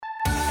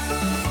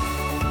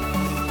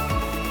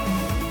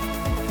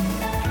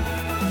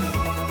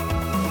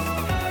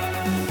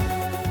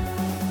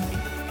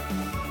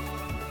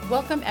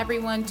Welcome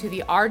everyone to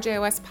the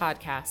RJOS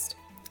podcast.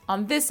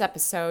 On this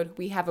episode,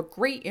 we have a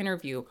great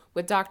interview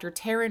with Dr.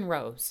 Taryn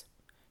Rose.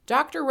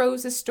 Dr.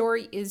 Rose's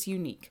story is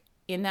unique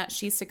in that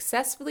she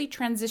successfully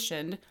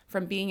transitioned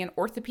from being an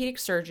orthopedic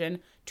surgeon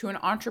to an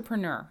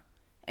entrepreneur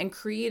and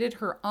created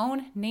her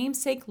own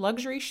namesake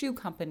luxury shoe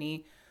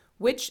company,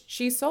 which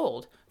she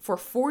sold for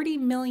 $40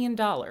 million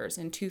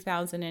in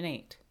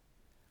 2008.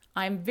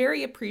 I'm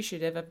very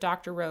appreciative of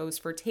Dr. Rose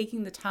for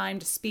taking the time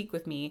to speak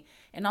with me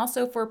and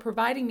also for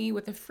providing me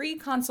with a free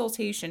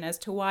consultation as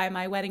to why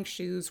my wedding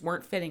shoes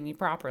weren't fitting me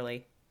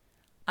properly.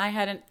 I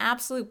had an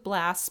absolute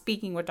blast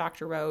speaking with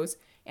Dr. Rose,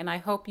 and I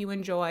hope you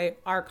enjoy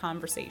our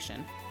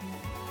conversation.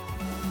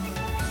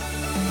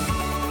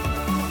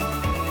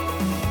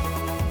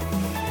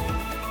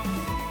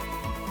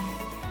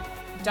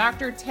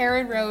 Dr.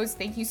 Taryn Rose,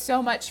 thank you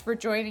so much for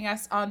joining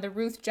us on the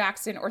Ruth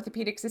Jackson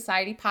Orthopedic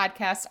Society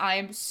podcast. I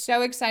am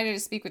so excited to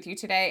speak with you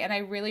today, and I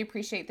really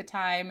appreciate the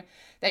time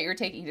that you're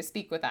taking to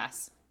speak with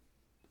us.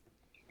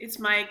 It's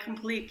my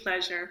complete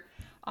pleasure.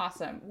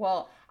 Awesome.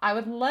 Well, I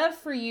would love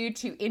for you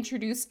to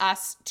introduce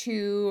us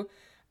to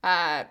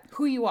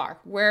who you are,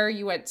 where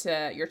you went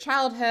to your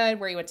childhood,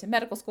 where you went to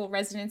medical school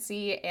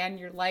residency, and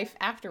your life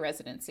after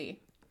residency.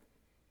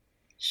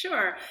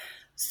 Sure.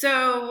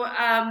 So,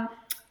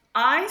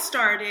 I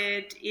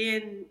started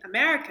in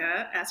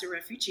America as a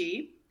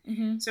refugee.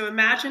 Mm-hmm. So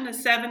imagine a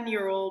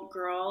 7-year-old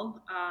girl,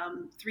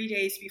 3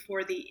 days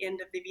before the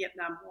end of the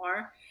Vietnam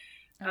War,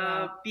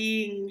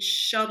 being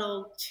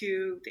shuttled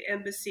to the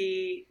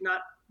embassy,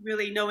 not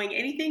really knowing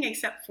anything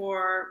except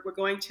for we're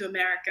going to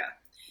America.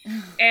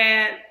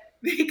 And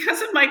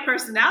because of my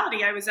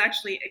personality, I was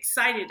actually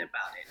excited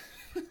about it.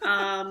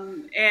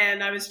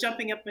 And I was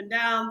jumping up and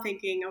down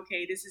thinking,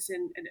 okay, this is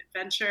an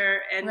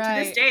adventure. And to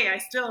this day, I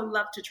still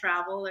love to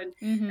travel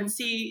and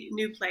see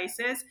new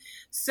places.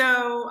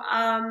 So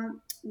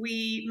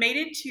we made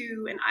it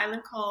to an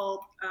island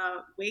called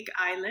Wake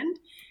Island.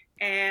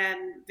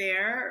 And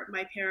there,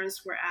 my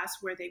parents were asked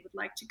where they would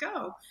like to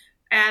go.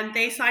 And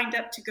they signed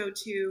up to go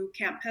to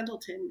Camp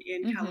Pendleton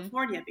in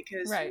California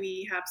because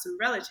we have some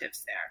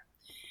relatives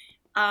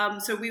there.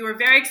 So we were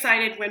very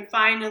excited when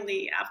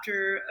finally,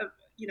 after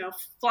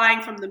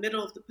flying from the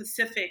middle of the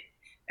Pacific,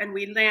 and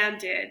we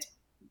landed.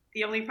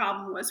 The only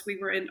problem was we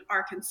were in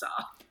Arkansas.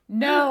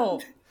 No.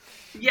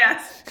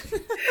 Yes.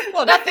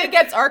 Well, nothing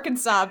against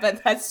Arkansas,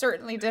 but that's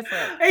certainly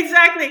different.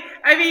 Exactly.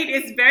 I mean,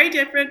 it's very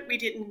different. We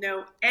didn't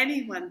know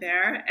anyone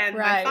there. And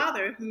my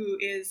father, who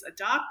is a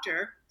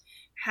doctor,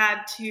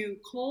 had to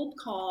cold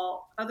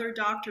call other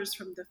doctors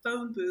from the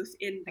phone booth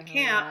in the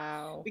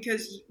camp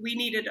because we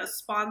needed a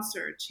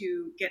sponsor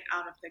to get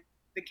out of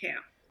the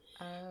camp.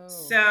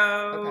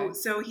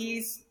 So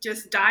he's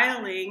just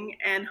dialing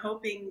and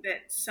hoping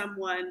that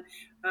someone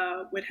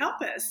would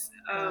help us.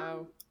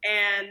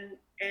 And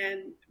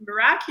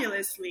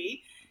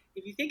miraculously,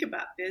 if you think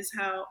about this,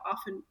 how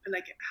often,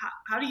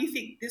 how do you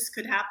think this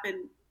could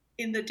happen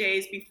in the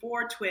days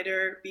before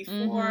Twitter,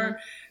 before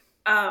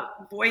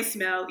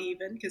voicemail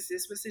even, because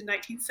this was in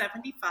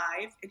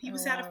 1975, and he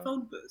was at a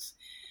phone booth.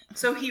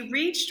 So he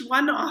reached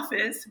one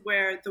office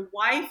where the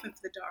wife of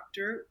the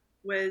doctor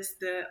was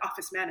the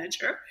office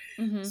manager.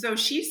 Mm-hmm. So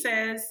she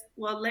says,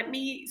 well, let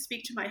me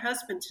speak to my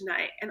husband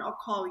tonight and I'll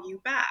call you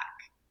back.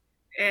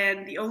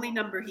 And the only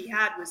number he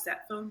had was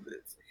that phone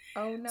booth.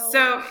 Oh, no.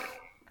 So,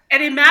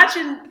 and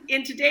imagine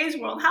in today's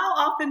world, how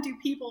often do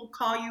people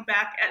call you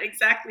back at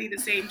exactly the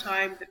same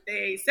time that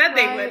they said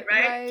they would,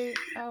 right?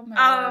 Oh,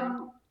 my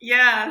Lord.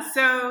 Yeah,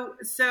 so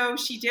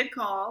she did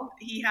call.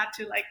 He had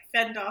to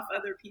fend off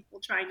other people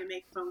trying to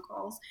make phone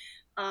calls.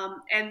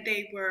 And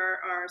they were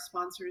our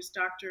sponsors,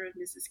 Dr. and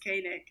Mrs.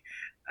 Koenig.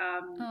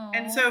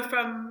 And so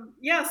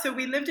so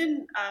we lived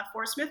in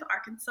Fort Smith,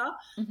 Arkansas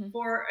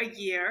for a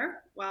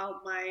year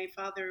while my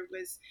father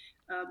was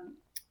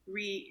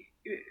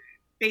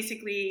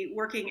basically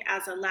working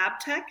as a lab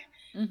tech.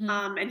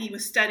 And he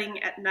was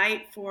studying at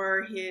night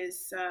for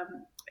his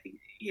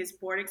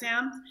board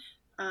exams.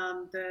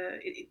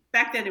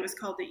 Back then it was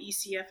called the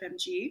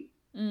ECFMG.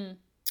 And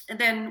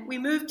then we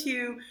moved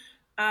to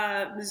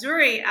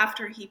Missouri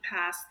after he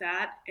passed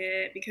that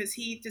because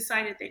he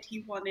decided that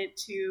he wanted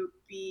to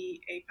be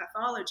a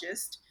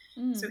pathologist.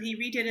 So he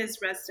redid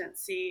his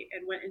residency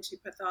and went into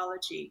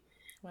pathology.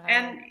 Wow.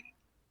 And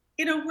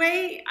in a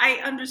way, I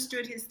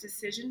understood his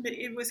decision, but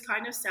it was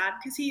kind of sad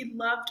because he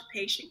loved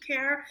patient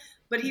care,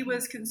 but he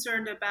was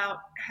concerned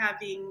about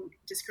having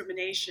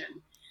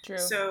discrimination. True.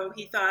 So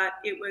he thought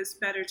it was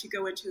better to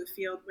go into a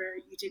field where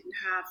you didn't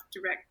have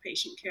direct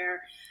patient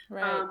care.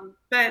 Right.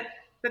 But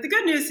the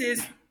good news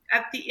is,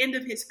 at the end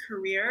of his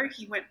career,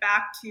 he went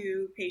back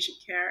to patient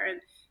care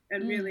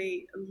and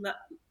really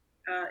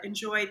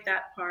enjoyed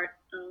that part.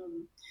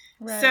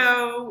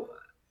 So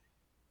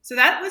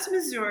that was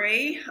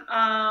Missouri.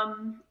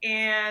 And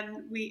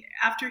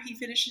after he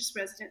finished his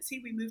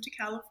residency, we moved to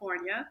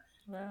California.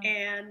 Wow.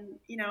 And,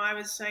 I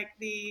was like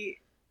the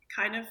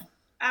kind of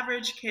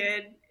average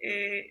kid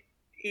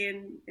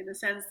in the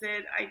sense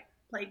that I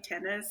played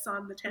tennis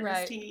on the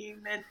tennis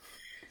team and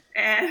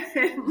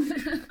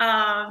and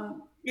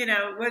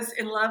was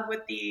in love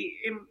with the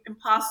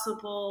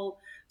impossible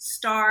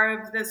star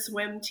of the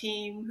swim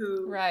team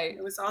who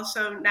was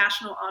also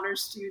national honor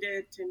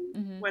student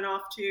and went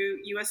off to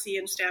USC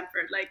and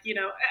Stanford.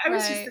 I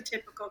was just the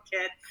typical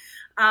kid.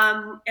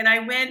 And I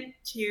went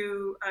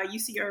to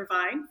UC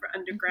Irvine for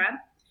undergrad.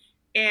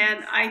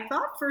 And I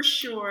thought for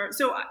sure,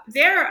 so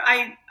there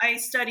I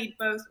studied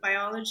both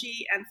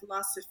biology and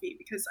philosophy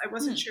because I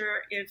wasn't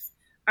sure if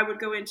I would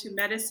go into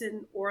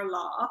medicine or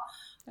law.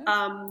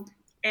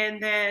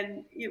 And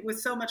then with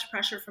so much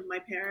pressure from my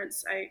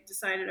parents, I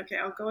decided, okay,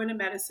 I'll go into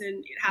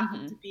medicine. It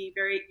happened to be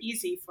very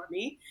easy for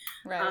me,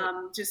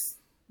 just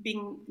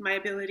being my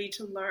ability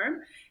to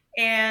learn.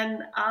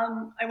 And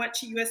I went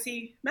to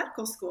USC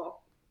Medical School.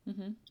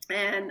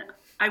 And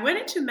I went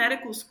into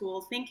medical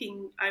school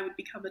thinking I would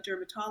become a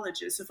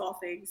dermatologist, of all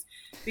things,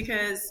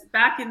 because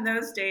back in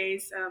those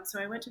days, so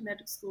I went to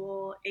medical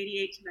school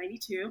 88 to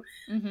 92.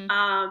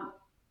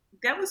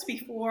 That was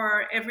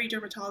before every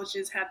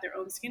dermatologist had their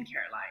own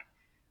skincare line.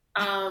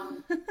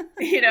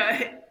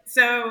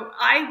 So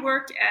I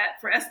worked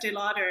for Estee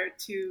Lauder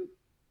to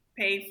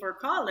pay for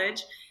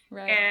college.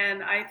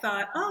 And I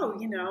thought,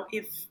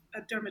 if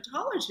a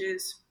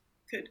dermatologist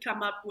could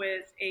come up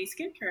with a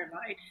skincare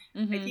line,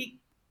 I think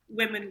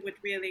women would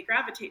really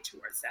gravitate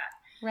towards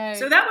that.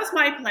 So that was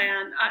my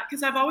plan,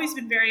 because I've always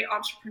been very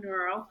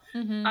entrepreneurial.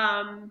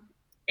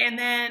 And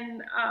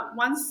then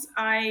once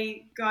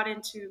I got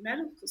into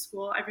medical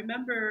school, I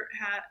remember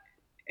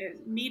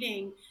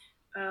meeting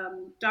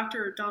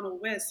Dr. Donald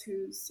Wiss,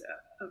 who's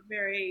a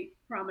very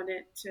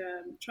prominent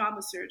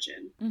trauma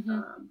surgeon.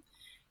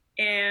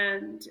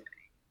 And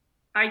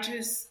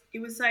it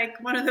was like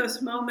one of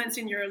those moments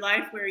in your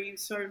life where you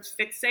sort of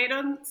fixate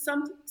on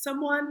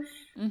someone.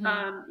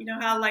 You know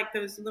how like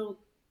those little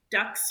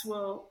ducks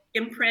will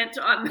imprint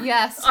on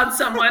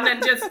someone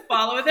and just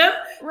follow them.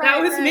 That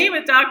was me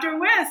with Dr.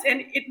 Wiss,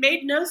 and it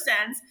made no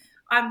sense.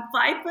 I'm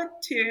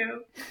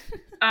 5'2",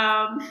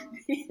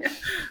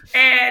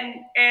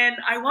 and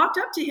I walked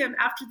up to him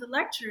after the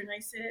lecture and I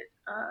said,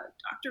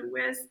 Dr.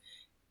 Wiss,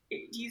 do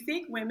you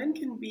think women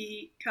can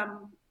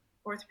become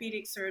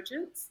orthopedic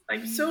surgeons?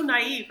 Like, so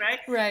naive, right?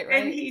 Right.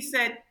 And he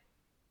said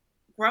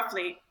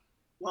gruffly,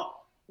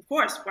 well, of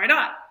course, why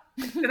not?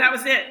 And that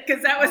was it,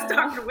 because that was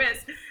Dr.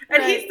 Wiss.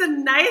 And he's the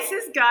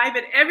nicest guy,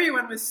 but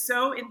everyone was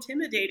so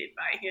intimidated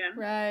by him.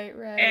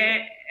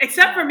 Right.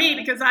 Except for me,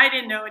 because I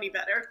didn't know any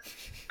better.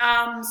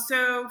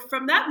 So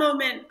from that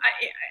moment,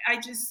 I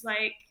just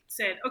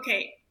said,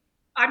 okay,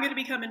 I'm going to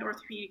become an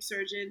orthopedic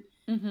surgeon,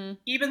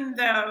 even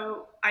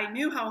though I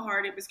knew how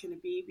hard it was going to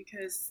be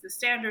because the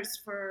standards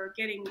for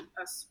getting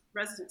a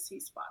residency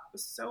spot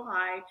was so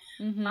high.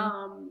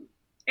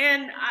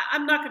 And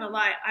I'm not going to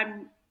lie,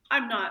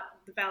 I'm not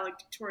the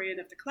valedictorian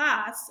of the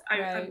class.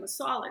 I'm a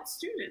solid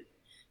student,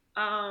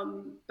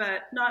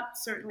 but not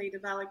certainly the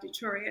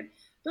valedictorian.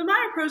 But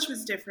my approach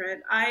was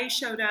different. I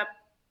showed up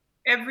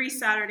every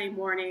Saturday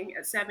morning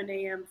at 7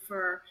 a.m.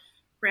 for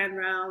grand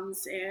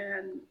rounds,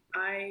 and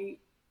I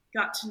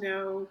got to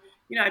know,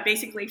 I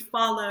basically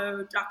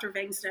followed Dr.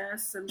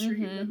 Vangsness. I'm sure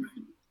you remember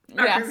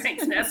Dr.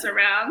 Vangsness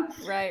around.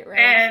 Right.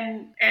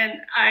 And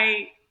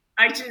I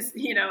just,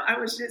 I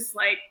was just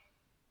like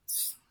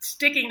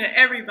sticking to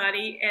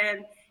everybody.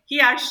 And he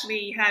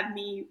actually had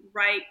me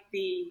write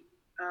the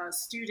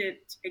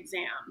student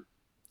exam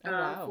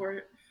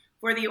for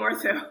the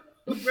ortho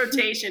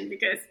rotation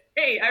because,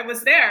 hey, I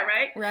was there,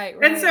 right?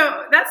 And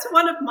so that's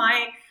one of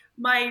my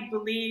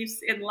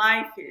beliefs in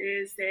life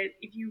is that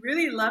if you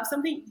really love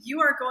something, you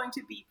are going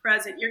to be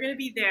present. You're going to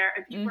be there,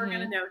 and people are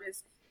going to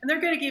notice, and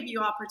they're going to give you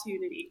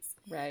opportunities.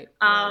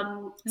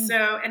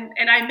 So,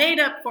 and I made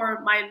up for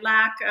my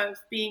lack of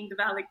being the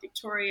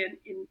valedictorian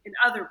in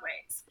other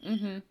ways.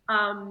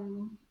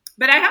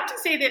 But I have to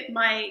say that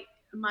my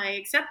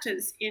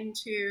acceptance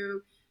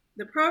into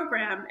the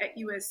program at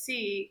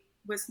USC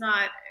was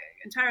not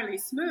entirely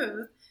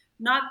smooth.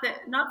 Not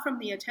from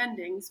the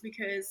attendings,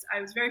 because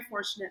I was very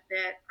fortunate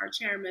that our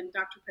chairman,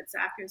 Dr.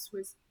 Patsakis,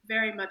 was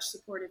very much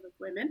supportive of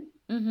women.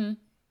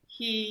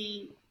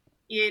 He,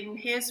 in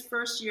his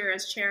first year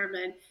as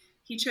chairman,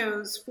 he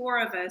chose 4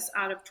 of us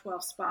out of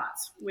 12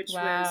 spots, which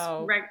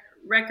was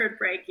record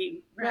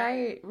breaking.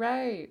 Right.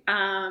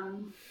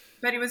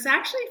 But it was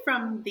actually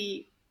from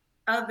the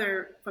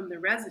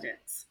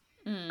residents.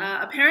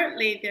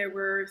 Apparently, there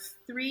were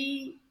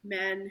 3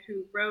 men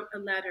who wrote a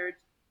letter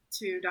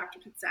to Dr.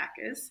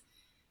 Patsakis,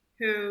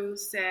 who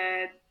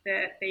said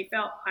that they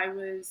felt I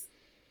was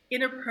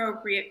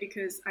inappropriate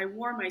because I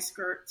wore my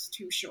skirts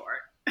too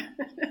short.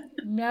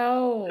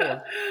 No.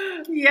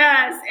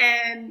 Yes,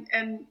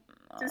 and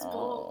just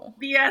bull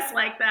BS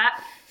like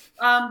that.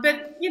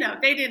 But,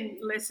 they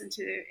didn't listen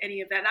to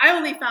any of that. I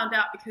only found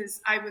out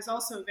because I was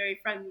also very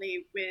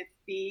friendly with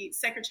the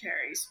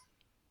secretaries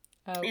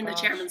in the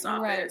chairman's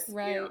office,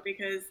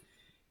 because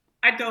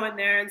I'd go in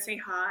there and say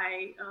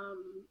hi,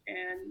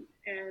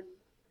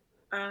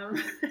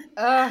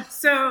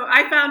 so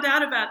I found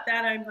out about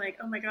that. I'm like,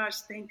 oh my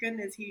gosh, thank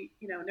goodness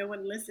no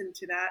one listened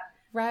to that.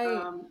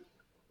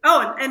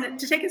 Oh, and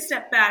to take a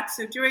step back,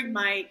 so during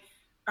my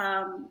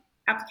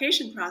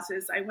application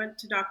process, I went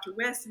to Dr.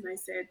 Wiss and I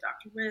said,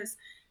 Dr. Wiss,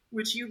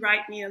 would you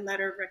write me a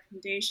letter of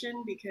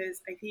recommendation?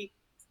 Because I think,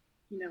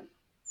 you know,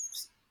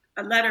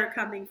 a letter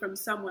coming from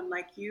someone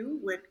like you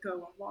would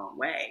go a long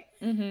way.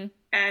 Mm-hmm.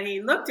 And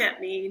he looked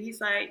at me and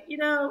he's like, you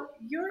know,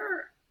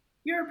 you're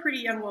a pretty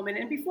young woman.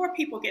 And before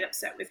people get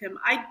upset with him,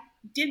 I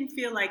didn't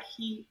feel like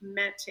he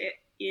meant it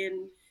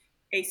in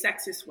a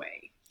sexist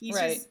way. He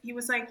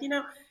was like, you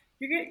know,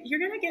 you're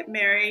gonna get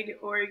married,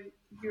 or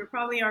you're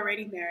probably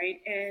already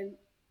married, and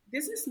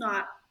this is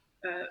not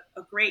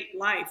a great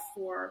life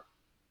for,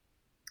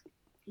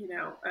 you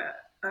know,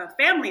 a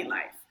family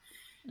life.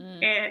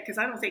 And because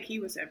I don't think he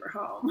was ever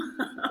home.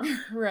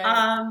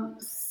 Right.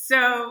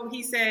 So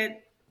he said,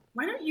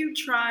 why don't you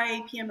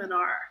try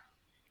PM&R?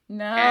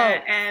 No.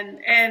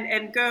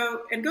 And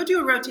go do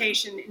a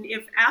rotation. And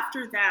if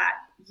after that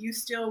you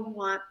still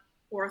want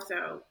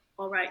ortho,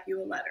 I'll write you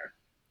a letter.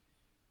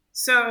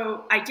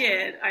 So I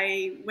did.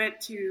 I went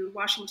to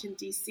Washington,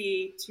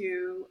 D.C.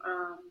 to,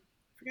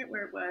 forget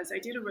where it was. I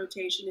did a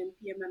rotation in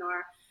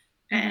PM&R.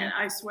 And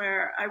I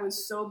swear I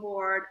was so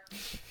bored.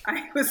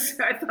 I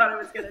thought I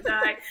was going to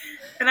die.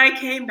 And I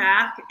came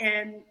back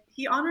and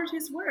he honored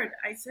his word.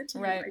 I said to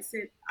him, I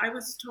said, I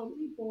was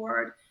totally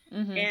bored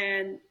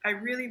and I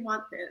really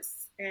want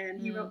this.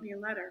 And he wrote me a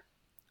letter.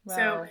 Wow.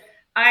 So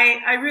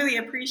I really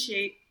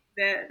appreciate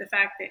the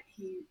fact that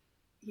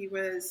he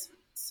was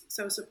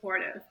so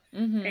supportive.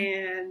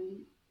 And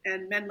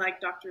men like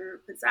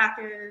Dr.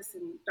 Pizzakis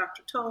and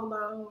Dr.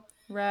 Tolo.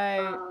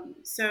 Right.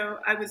 So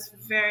I was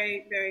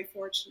very, very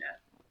fortunate.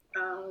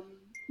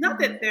 Not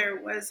that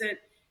there wasn't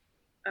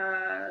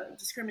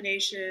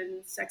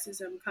discrimination,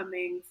 sexism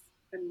coming,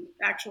 and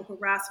actual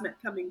harassment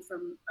coming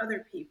from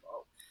other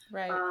people.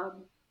 Right.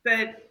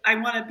 But I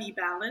want to be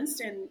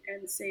balanced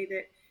and say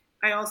that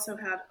I also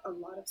had a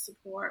lot of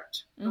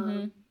support.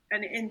 And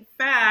in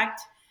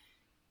fact,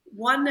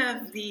 one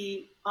of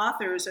the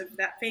authors of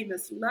that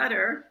famous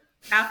letter,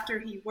 after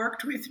he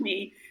worked with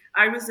me,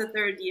 I was a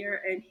third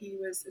year and he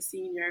was a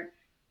senior.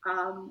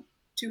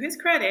 To his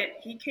credit,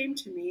 he came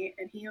to me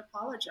and he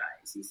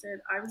apologized. He said,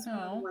 I was one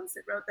of the ones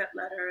that wrote that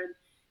letter, and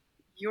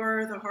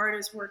you're the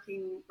hardest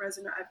working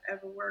resident I've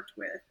ever worked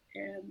with,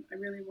 and I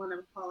really want to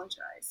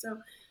apologize. So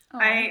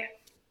I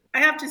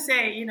have to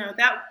say, you know,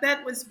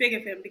 that was big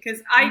of him,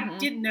 because I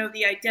didn't know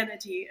the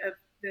identity of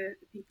the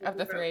people. Of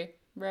the three.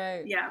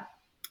 Right. Yeah.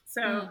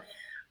 So,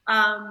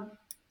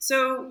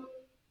 so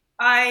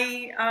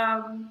I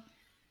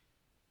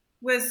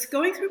was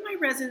going through my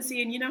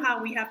residency, and you know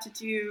how we have to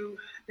do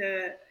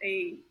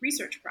a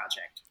research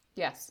project.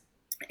 Yes.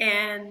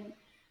 And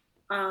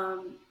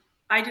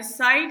I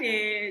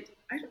decided,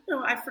 I don't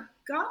know, I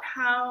forgot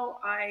how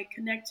I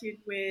connected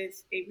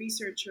with a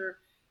researcher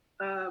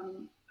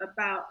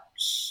about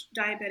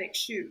diabetic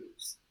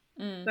shoes.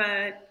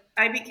 But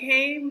I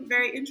became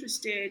very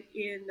interested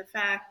in the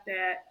fact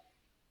that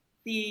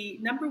the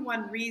number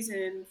one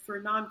reason for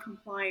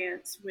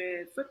non-compliance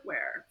with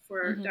footwear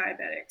for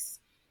diabetics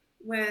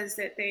was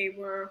that they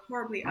were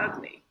horribly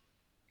ugly.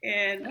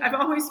 And I've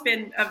always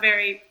been a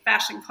very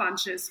fashion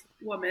conscious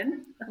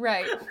woman.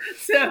 Right.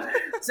 So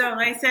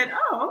I said,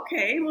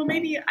 okay, well,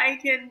 maybe I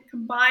can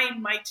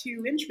combine my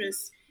two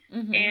interests.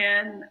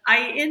 And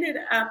I ended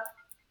up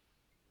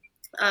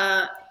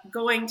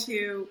going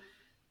to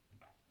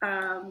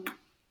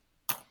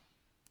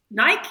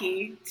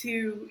Nike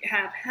to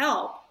have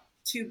help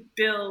to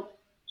build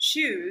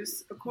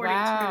shoes according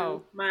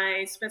to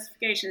my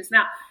specifications.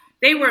 Now,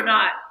 they weren't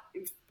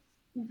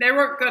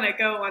going to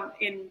go on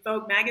in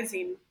Vogue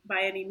magazine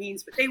by any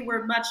means, but they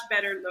were much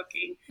better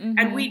looking.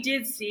 And we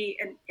did see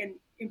an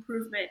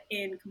improvement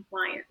in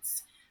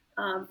compliance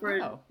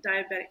for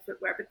diabetic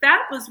footwear. But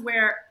that was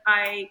where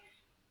I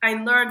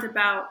learned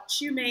about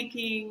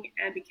shoemaking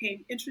and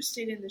became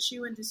interested in the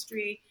shoe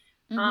industry.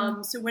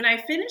 So when I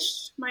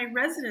finished my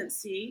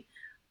residency,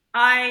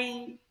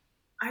 I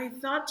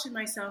thought to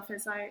myself,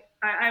 as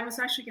I was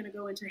actually going to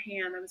go into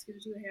hand. I was going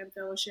to do a hand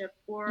fellowship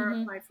or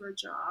apply for a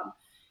job.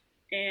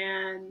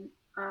 And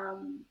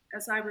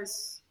as I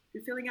was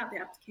filling out the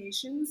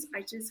applications,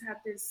 I just had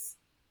this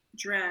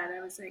dread.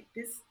 I was like,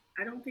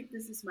 I don't think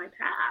this is my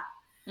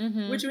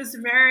path, which was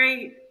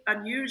very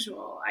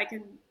unusual. I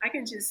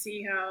can just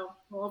see how,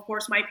 well, of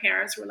course, my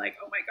parents were like,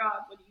 oh my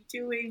God, what are you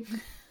doing?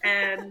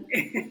 And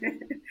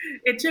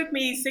it took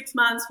me 6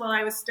 months while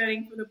I was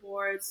studying for the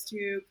boards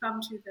to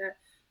come to the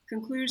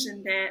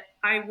conclusion that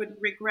I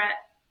would regret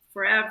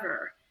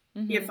forever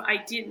if I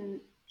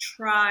didn't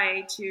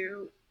try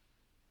to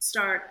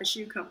start a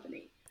shoe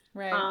company.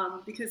 Right.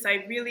 Because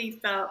I really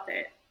felt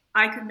that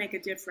I could make a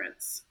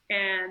difference.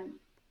 And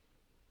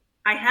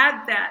I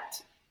had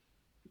that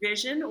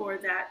vision or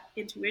that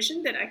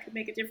intuition that I could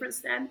make a difference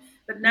then.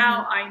 But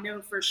now I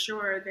know for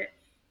sure that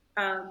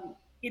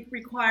it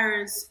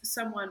requires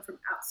someone from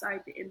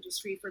outside the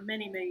industry for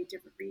many, many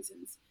different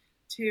reasons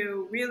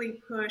to really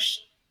push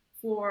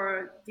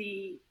for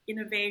the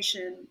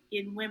innovation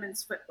in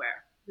women's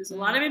footwear. There's a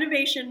lot of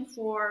innovation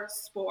for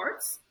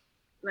sports,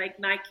 like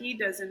Nike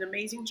does an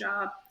amazing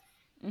job.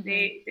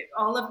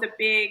 All of the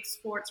big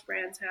sports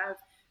brands have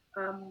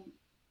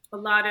a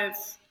lot of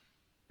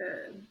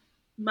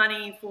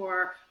money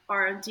for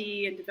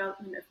R&D and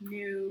development of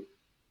new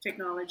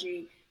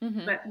technology,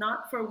 but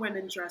not for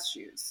women's dress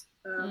shoes.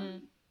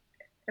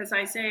 As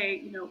I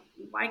say,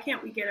 why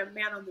can't we get a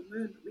man on the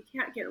moon, but we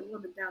can't get a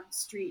woman down the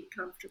street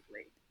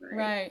comfortably?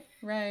 Right.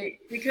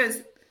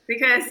 Because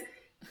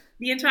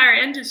the entire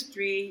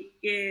industry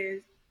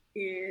is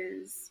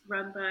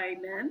run by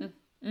men,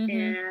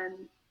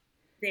 and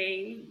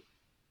they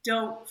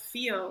don't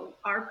feel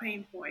our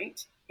pain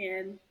point,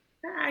 and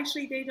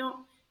actually they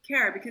don't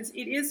care because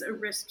it is a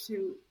risk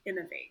to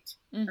innovate.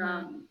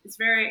 It's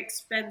very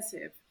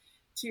expensive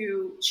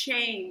to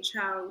change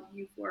how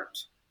you've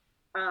worked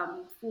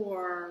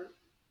for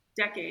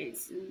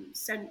decades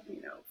and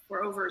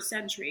for over a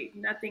century.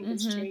 Nothing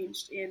has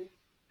changed in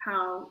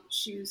how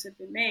shoes have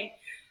been made.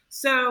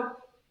 So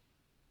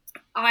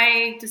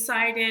I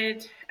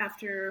decided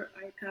after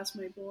I passed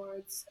my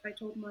boards, I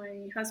told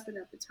my husband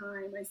at the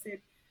time, I said,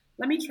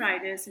 let me try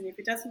this, and if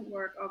it doesn't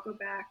work, I'll go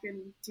back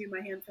and do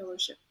my hand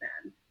fellowship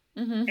then.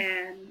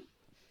 And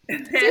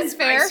then Seems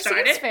fair.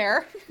 Seems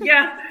fair.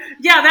 Yeah,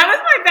 that was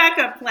my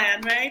backup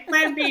plan, right?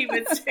 Plan B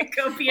was to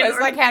go be an It's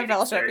like hand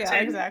fellowship, surgeon.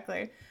 yeah,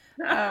 exactly.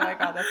 Oh my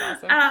God, that's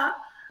awesome.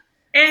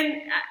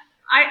 And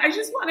I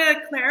just want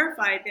to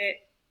clarify that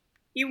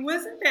it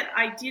wasn't that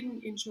I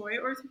didn't enjoy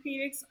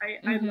orthopedics.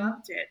 I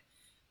loved it.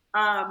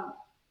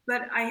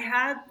 But I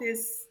had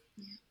this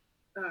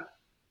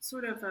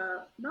sort of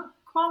not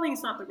calling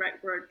is not the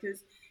right word,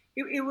 because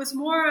it was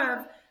more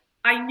of,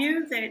 I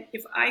knew that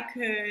if I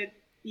could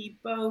be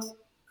both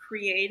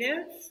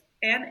creative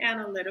and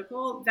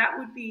analytical, that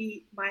would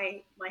be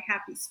my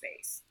happy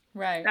space.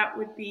 Right. That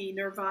would be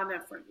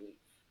nirvana for me.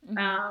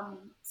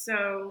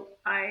 So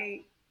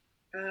I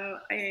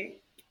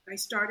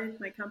started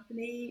my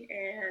company,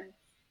 and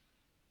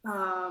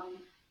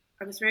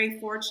I was very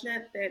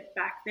fortunate that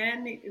back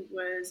then it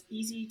was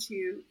easy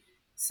to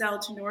sell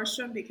to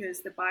Nordstrom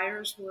because the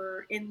buyers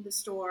were in the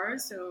store.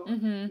 So,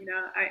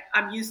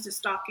 I'm used to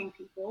stalking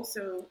people.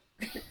 So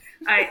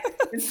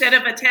instead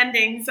of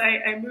attendings,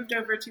 I moved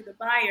over to the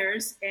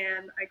buyers,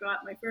 and I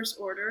got my first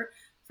order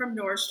from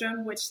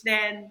Nordstrom, which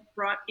then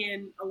brought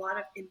in a lot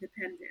of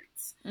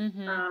independents.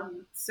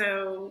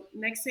 So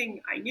next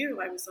thing I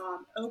knew, I was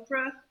on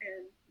Oprah,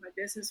 and my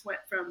business went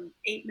from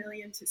 8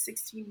 million to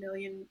 16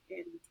 million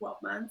in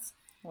 12 months.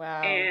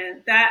 Wow.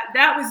 And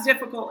that was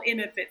difficult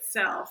in of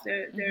itself.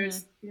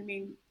 There's,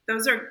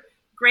 those are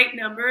great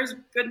numbers,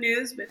 good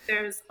news, but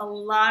there's a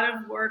lot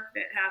of work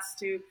that has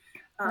to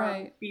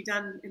be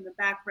done in the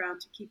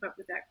background to keep up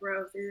with that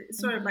growth. It's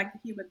sort of like the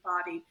human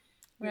body.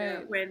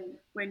 Right.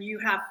 When you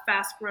have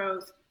fast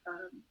growth,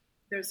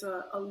 there's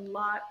a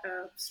lot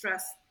of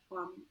stress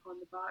on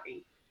the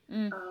body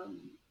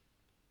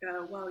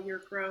while you're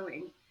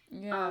growing.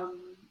 Yeah.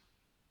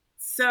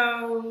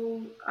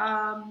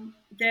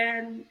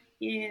 Then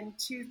in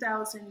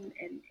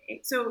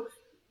 2008, so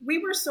we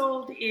were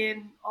sold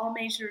in all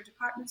major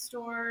department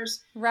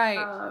stores. Right.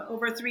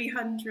 Over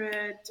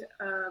 300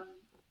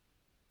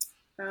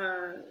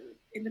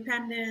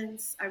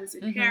 independents. I was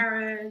in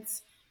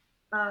Harrods.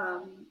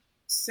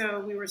 So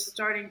we were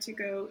starting to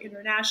go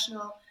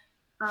international.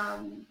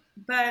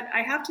 But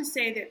I have to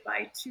say that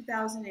by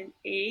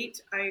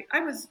 2008, I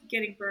was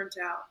getting burnt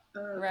out.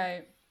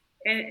 Right.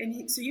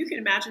 And so you can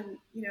imagine,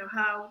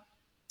 how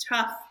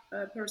tough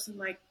a person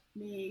like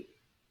me,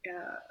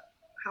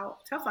 how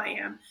tough I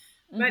am.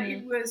 But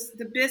it was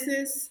the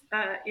business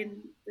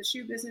in the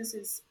shoe business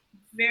is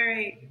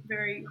very,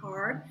 very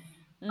hard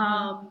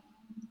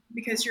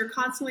because you're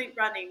constantly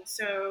running.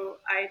 So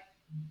I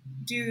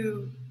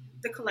do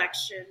the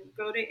collection,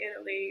 go to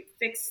Italy,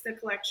 fix the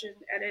collection,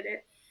 edit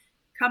it,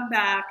 come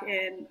back,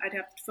 and I'd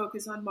have to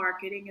focus on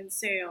marketing and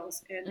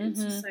sales. And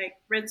it's just like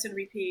rinse and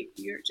repeat.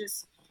 You're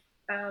just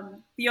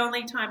the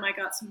only time I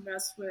got some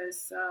rest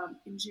was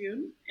in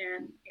June,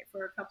 and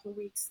for a couple of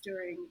weeks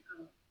during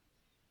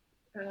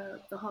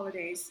the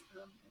holidays,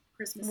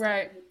 Christmas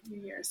right. and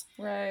New Year's.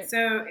 Right.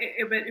 So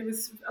it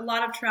was a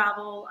lot of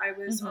travel. I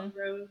was on the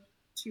road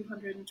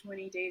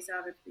 220 days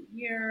out of the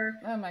year.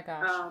 Oh my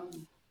gosh.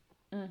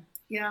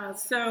 Yeah.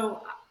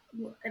 So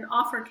an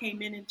offer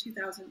came in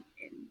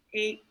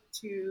 2008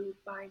 to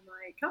buy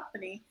my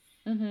company.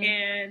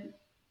 And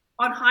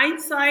on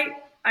hindsight,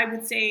 I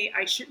would say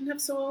I shouldn't have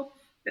sold,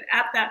 but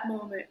at that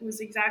moment it was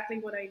exactly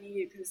what I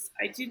needed because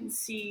I didn't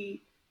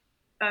see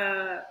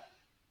a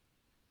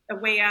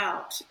way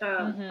out.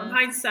 On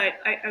hindsight,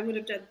 I would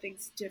have done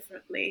things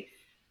differently.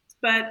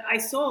 But I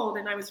sold,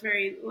 and I was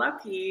very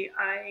lucky.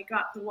 I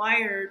got the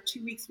wire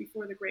 2 weeks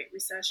before the Great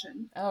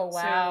Recession. Oh,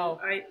 wow.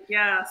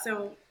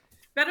 So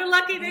better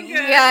lucky than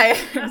good. Yeah,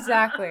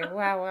 exactly.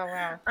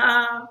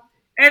 Wow.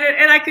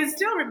 And I can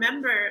still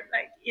remember,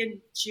 like,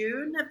 in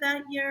June of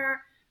that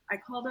year, I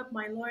called up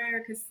my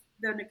lawyer because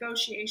the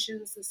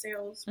negotiations, the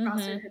sales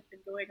process had been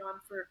going on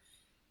for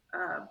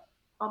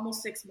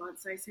almost 6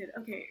 months. I said,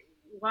 okay,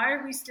 why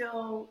are we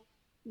still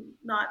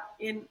not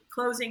in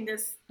closing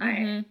this?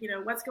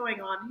 What's going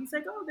on? And he's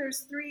like, oh,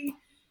 there's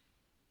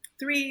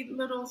three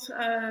little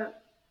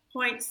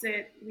points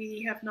that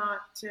we have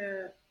not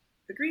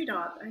agreed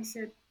on. I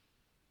said,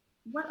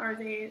 what are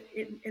they?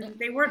 And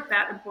they weren't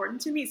that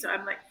important to me. So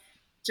I'm like,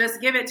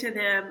 just give it to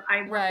them.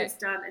 I want this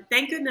done. And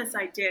thank goodness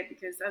I did,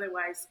 because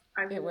otherwise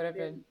I would have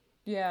been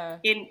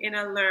in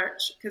a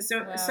lurch. Because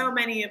so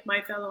many of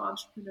my fellow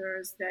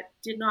entrepreneurs that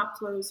did not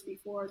close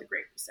before the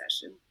Great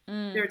Recession,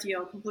 their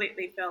deal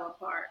completely fell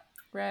apart.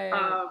 Right.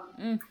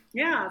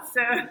 Yeah.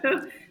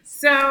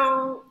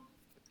 So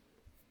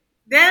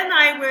then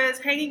I was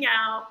hanging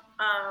out.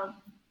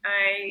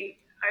 I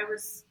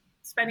was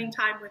spending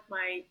time with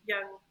my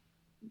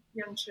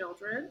young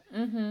children.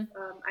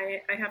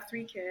 I have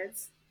 3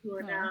 kids who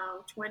are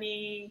now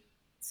 20,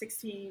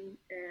 16,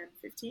 and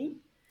 15.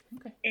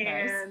 Okay.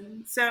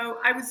 And so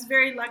I was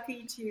very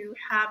lucky to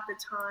have the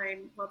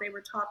time while they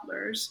were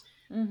toddlers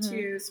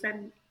to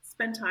spend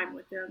time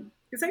with them,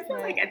 because I feel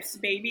like as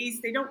babies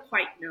they don't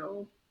quite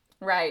know,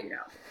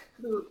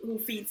 who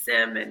feeds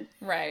them, and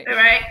right.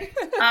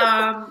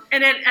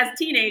 And then as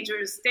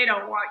teenagers they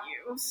don't want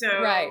you, so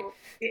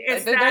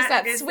there's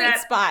that sweet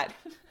spot.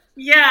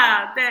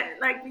 Yeah, that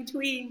like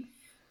between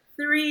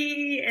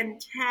 3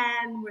 and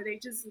 10 where they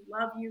just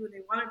love you and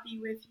they want to be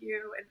with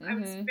you, and I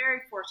was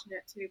very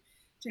fortunate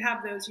to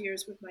have those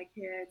years with my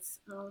kids.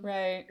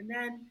 And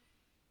then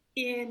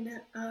in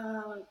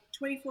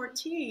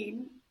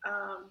 2014,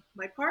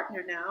 my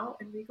partner now,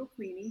 Enrico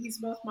Queenie, he's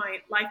both my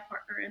life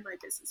partner and my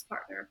business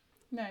partner,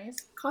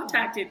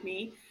 contacted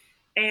me,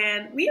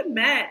 and we had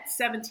met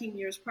 17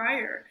 years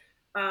prior,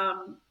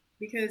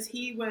 because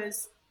he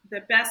was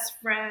the best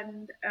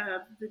friend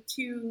of the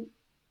 2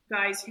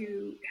 guys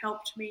who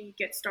helped me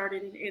get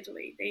started in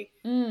Italy.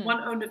 One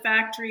owned a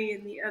factory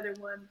and the other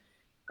one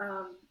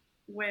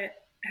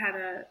had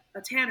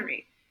a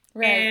tannery.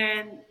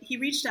 And he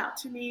reached out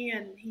to me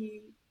and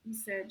he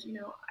said,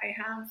 I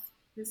have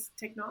this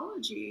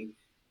technology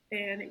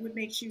and it would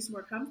make shoes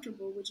more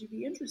comfortable. Would you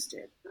be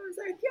interested? I was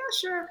like, yeah,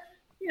 sure.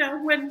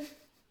 When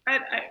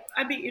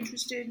I'd be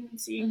interested in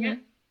seeing it.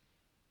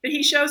 But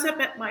he shows up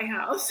at my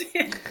house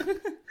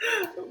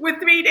with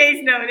 3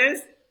 days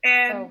notice.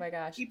 And oh my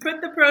gosh. he put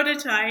the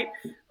prototype.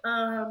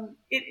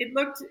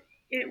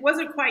 It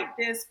wasn't quite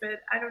this,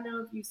 but I don't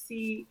know if you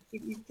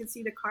can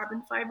see the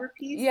carbon fiber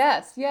piece.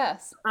 Yes.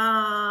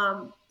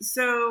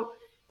 So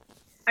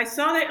I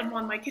saw that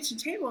on my kitchen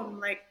table and I'm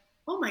like,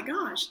 oh my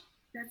gosh,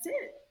 that's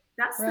it.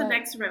 That's the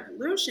next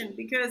revolution,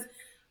 because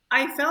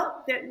I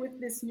felt that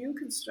with this new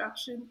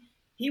construction,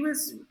 he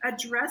was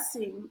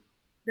addressing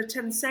the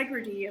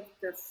tensegrity of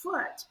the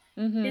foot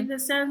in the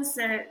sense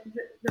that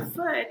the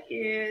foot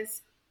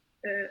is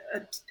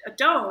a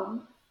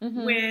dome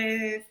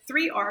with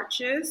 3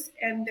 arches,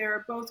 and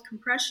they're both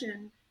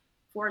compression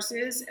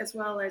forces as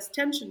well as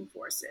tension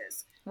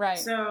forces. Right.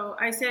 So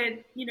I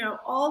said,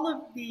 all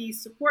of the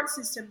support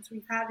systems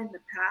we've had in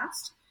the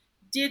past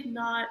did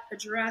not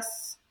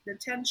address the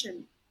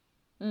tension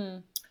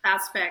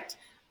aspect.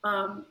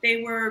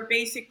 They were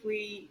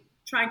basically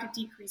trying to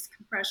decrease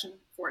compression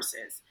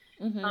forces.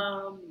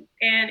 And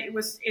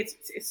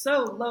it's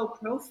so low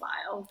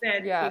profile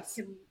that it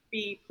can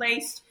be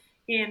placed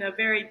in a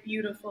very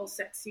beautiful,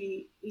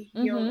 sexy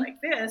heel like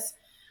this.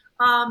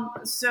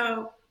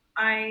 So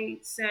I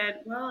said,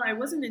 well, I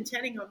wasn't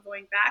intending on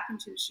going back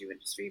into the shoe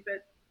industry,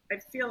 but I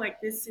feel like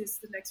this is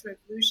the next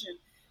revolution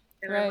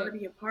and I want to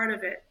be a part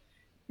of it.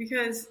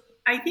 Because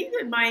I think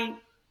that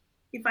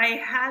if I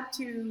had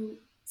to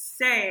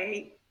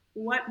say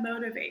what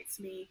motivates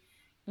me,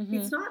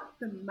 it's not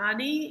the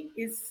money,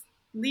 it's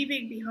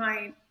leaving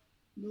behind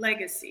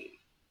legacy,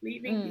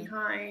 leaving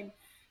behind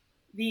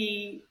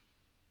the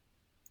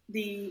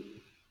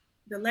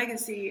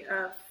legacy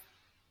of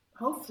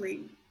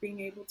hopefully being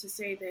able to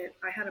say that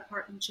I had a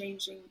part in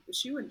changing the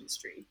shoe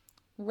industry.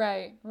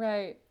 Right.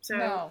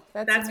 So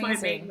that's amazing. My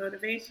main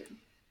motivation.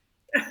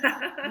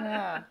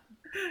 Yeah.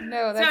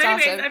 No, that's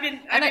anyways, awesome.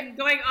 I've been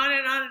going on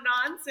and on and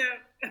on. So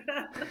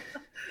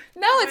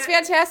no, it's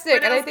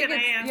fantastic, and I think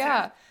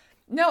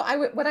No,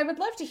 what I would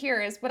love to hear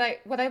is what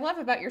I love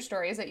about your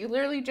story is that you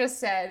literally just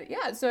said,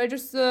 so I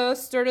just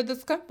started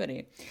this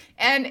company,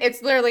 and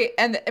it's literally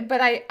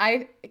but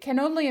I can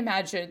only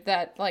imagine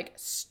that like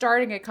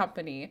starting a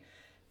company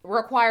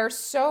requires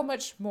so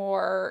much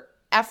more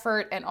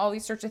effort and all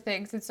these sorts of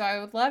things, and so I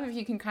would love if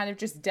you can kind of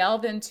just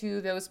delve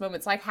into those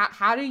moments, like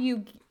how do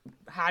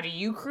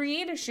you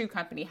create a shoe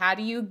company? How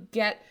do you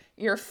get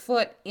your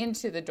foot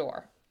into the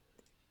door?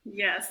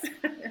 Yes.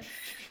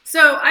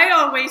 So I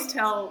always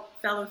tell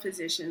fellow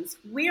physicians,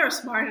 we are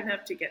smart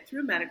enough to get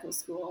through medical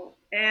school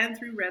and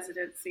through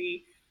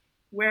residency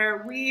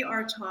where we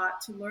are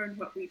taught to learn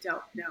what we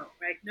don't know,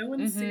 right? No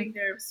one's sitting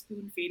there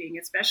spoon feeding,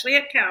 especially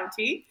at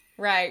County.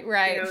 Right.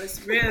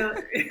 It's real.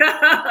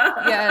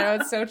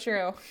 It's so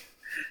true.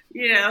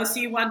 So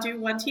you want to do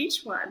one,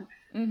 teach one.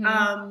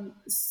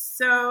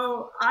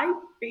 So I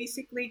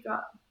basically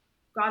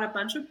got a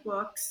bunch of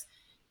books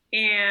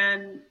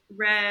and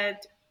read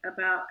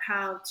about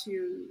how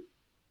to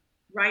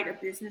write a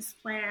business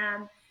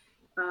plan.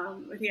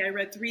 I think I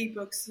read 3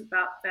 books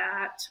about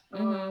that.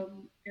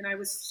 And and I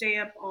would stay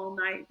up all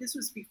night. This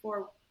was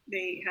before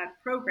they had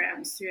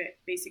programs to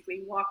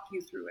basically walk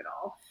you through it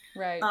all.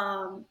 Right.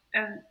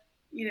 And,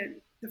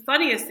 the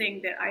funniest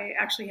thing that I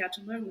actually had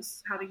to learn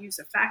was how to use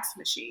a fax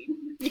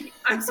machine.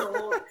 I'm so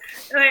old.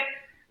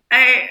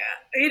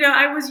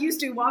 I was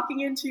used to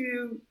walking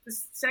into the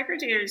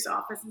secretary's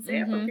office and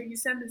saying, okay, you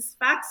send this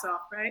fax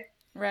off, right?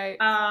 Right.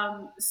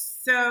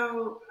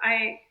 So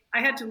I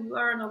had to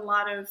learn a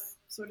lot of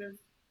sort of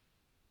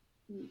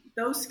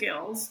those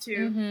skills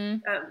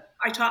to,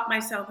 I taught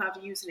myself how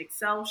to use an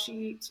Excel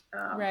sheet.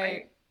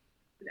 Right.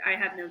 I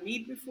had no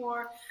need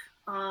before.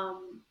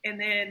 And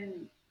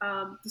then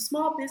the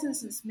Small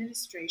Business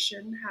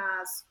Administration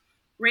has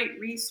great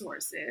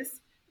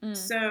resources.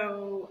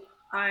 So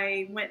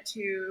I went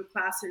to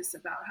classes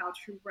about how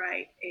to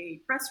write a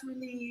press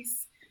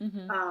release,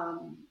 a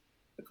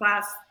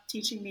class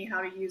teaching me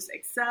how to use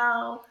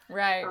Excel.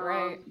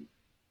 Right.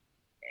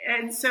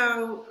 And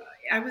so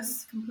I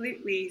was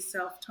completely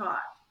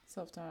self-taught.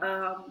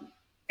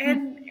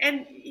 And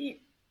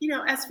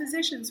as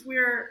physicians,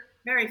 we're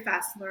very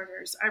fast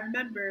learners. I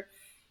remember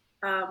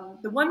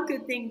the one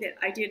good thing that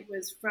I did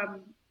was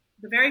from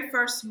the very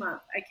first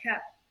month, I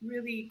kept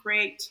really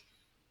great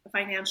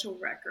financial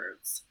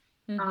records.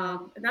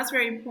 And that's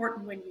very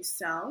important when you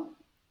sell,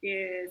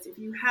 is if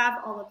you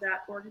have all of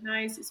that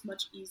organized, it's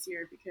much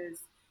easier because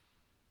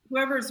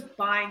whoever's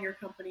buying your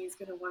company is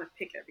going to want to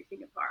pick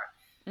everything apart.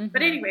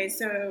 But anyway,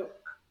 so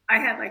I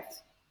had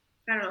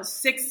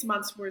 6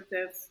 months worth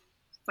of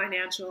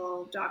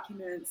financial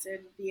documents, and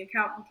the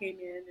accountant came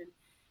in and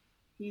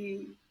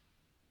he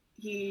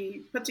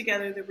put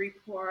together the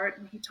report,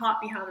 and he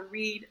taught me how to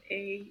read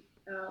a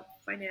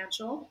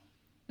financial.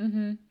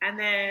 And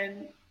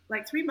then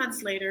 3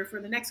 months later,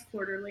 for the next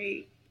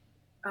quarterly,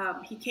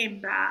 he came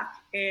back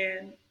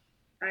and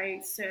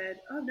I said,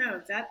 oh no,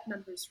 that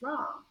number's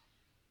wrong.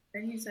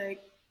 And he's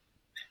like,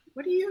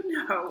 what do you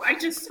know? I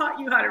just taught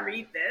you how to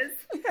read this.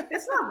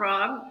 It's not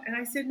wrong. And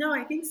I said, no,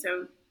 I think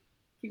so.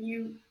 Can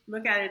you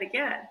look at it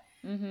again?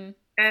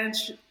 And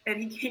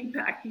he came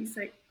back. He's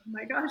like, oh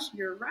my gosh,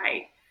 you're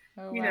right.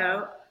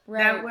 That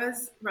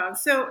was wrong.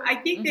 So I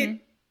think that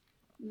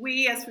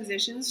we as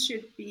physicians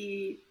should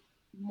be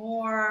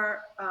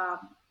more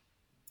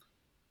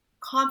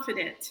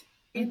confident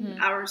in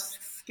our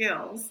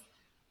skills,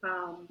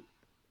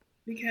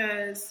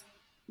 because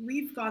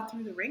we've gone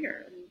through the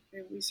ringer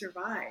and we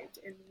survived,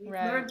 and we've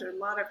learned a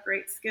lot of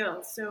great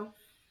skills. So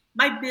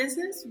my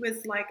business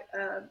was I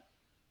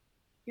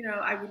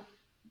would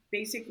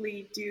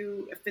basically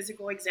do a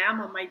physical exam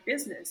on my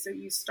business. So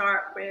you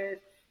start with,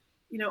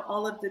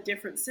 all of the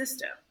different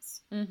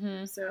systems.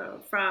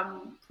 So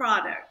from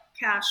product,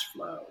 cash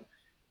flow,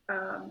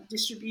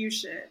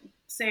 distribution,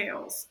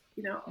 sales,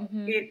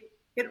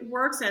 it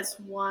works as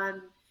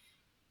one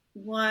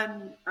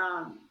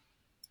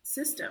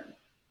system.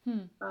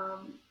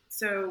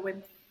 So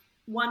when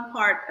one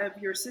part of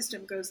your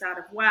system goes out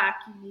of whack,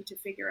 you need to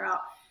figure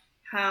out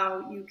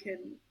how you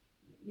can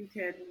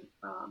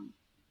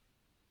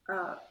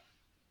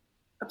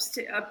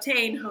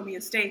obtain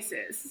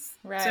homeostasis.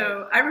 Right.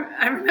 So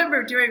I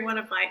remember during one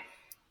of my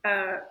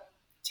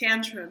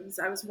tantrums,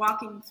 I was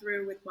walking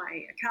through with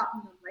my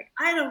accountant. I'm like,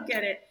 I don't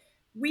get it.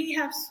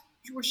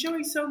 We're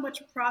showing so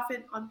much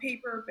profit on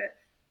paper, but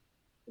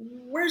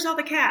where's all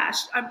the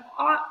cash? I'm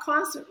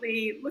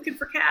constantly looking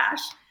for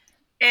cash.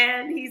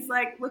 And he's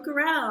like, look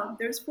around.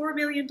 There's $4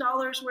 million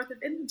worth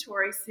of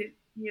inventory,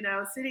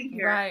 sitting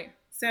here. Right.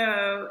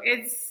 So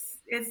it's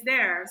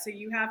there. So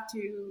you have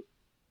to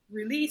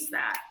release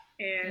that.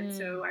 And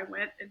so I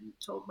went and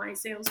told my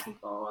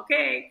salespeople,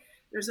 okay,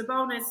 there's a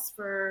bonus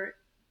for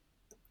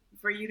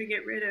you to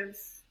get rid of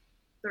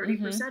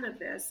 30% of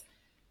this.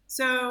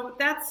 So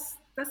that's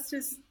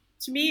just,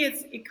 to me,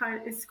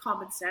 it's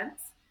common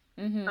sense.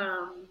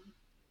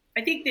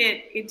 I think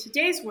that in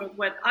today's world,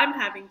 what I'm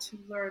having to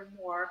learn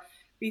more,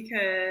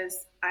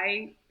 because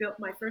I built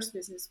my first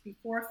business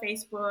before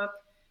Facebook,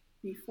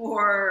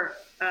 before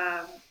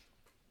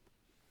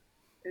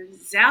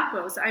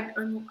Zappos.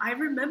 I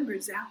remember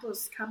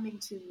Zappos coming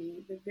to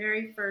me the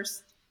very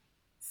first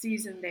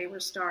season they were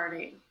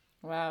starting.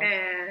 Wow.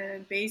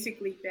 And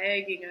basically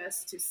begging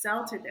us to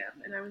sell to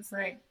them. And I was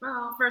like,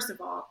 well, first of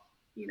all,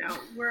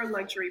 we're a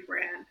luxury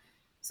brand.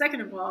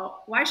 Second of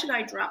all, why should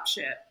I drop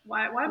ship?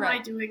 Why am I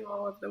doing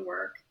all of the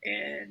work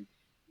and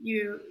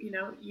you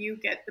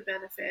get the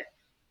benefit?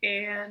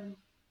 And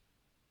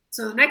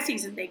so the next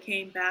season they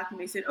came back and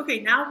they said, okay,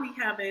 now we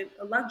have a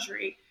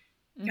luxury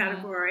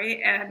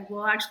category and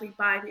we'll actually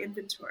buy the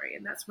inventory.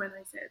 And that's when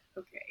I said,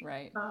 okay.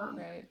 Right.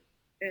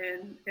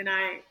 And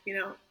I,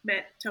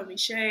 met Tony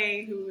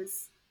Hsieh, who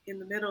was in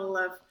the middle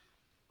of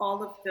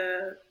all of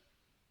the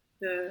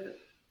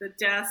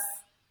desks,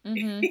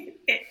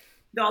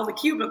 all the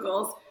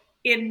cubicles,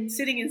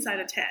 sitting inside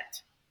a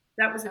tent.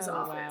 That was his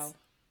office.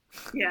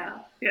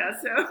 Wow.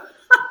 Yeah. So,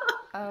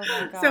 oh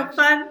my gosh. So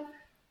fun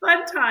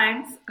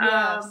times.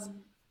 Yes.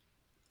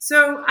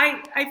 So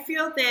I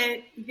feel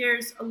that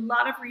there's a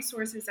lot of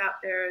resources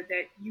out there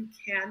that you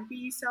can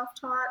be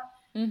self-taught.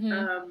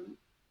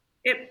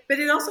 But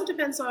it also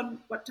depends on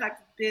what type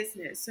of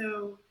business.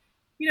 So,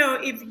 you know,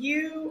 if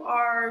you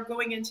are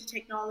going into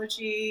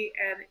technology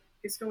and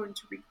it's going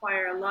to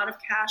require a lot of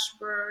cash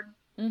burn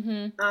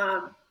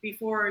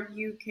before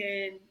you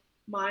can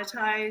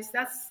monetize,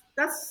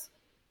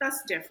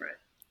 that's different.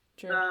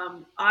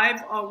 True.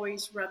 I've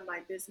always run my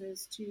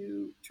business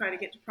to try to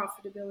get to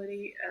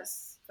profitability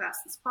as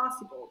fast as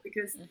possible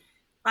because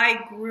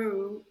I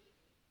grew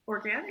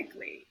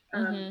organically.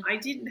 I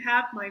didn't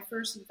have my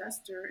first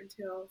investor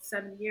until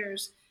 7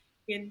 years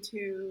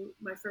into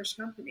my first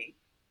company.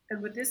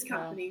 And with this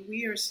company,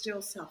 we are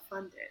still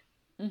self-funded.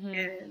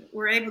 And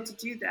we're able to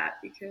do that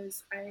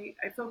because I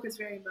focus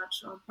very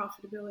much on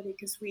profitability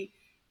because we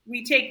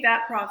take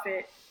that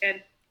profit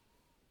and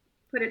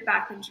put it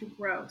back into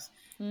growth.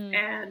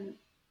 And,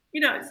 you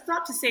know, it's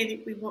not to say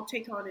that we won't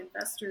take on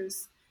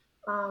investors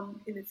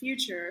in the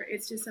future.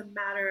 It's just a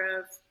matter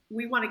of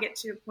we want to get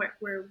to a point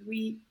where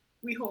we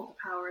hold the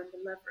power and the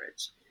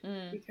leverage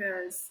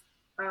because,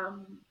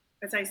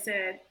 as I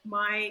said,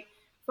 my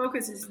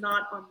focus is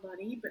not on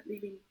money, but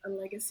leaving a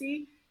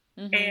legacy.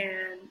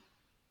 And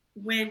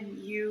when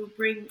you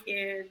bring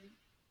in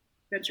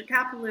venture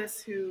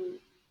capitalists who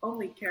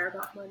only care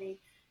about money,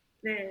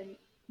 then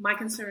my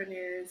concern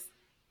is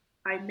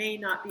I may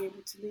not be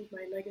able to leave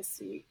my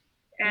legacy.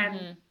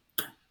 And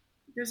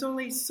there's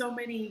only so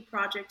many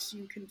projects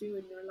you can do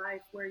in your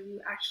life where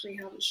you actually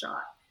have a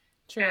shot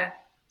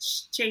at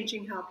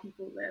changing how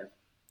people live.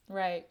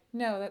 Right.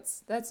 No,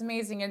 that's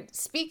amazing. And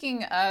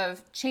speaking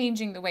of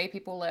changing the way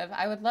people live,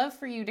 I would love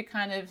for you to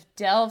kind of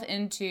delve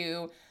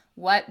into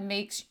what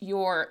makes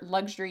your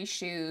luxury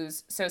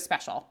shoes so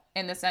special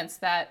in the sense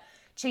that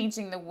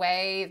changing the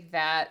way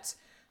that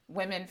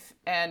women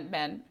and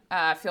men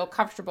feel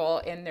comfortable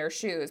in their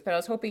shoes. But I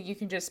was hoping you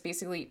can just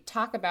basically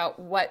talk about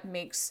what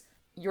makes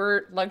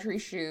your luxury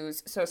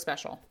shoes so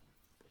special.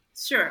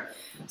 Sure.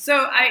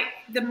 So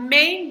the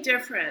main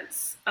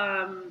difference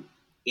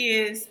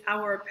is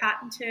our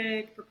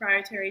patented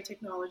proprietary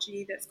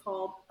technology that's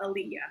called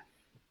ALIA,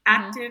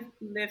 Active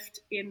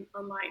Lift in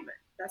Alignment.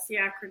 That's the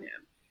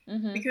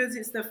acronym. Because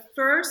it's the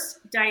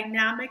first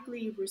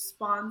dynamically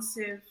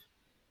responsive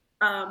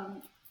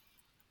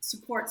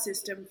support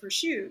system for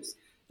shoes.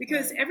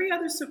 Because every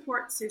other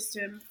support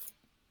system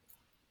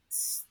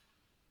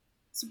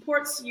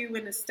supports you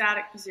in a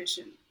static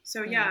position.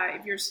 So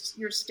if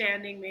you're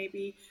standing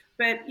maybe,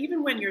 but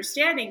even when you're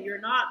standing, you're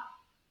not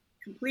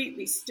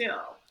completely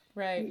still.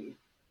 Right.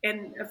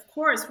 And of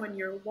course, when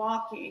you're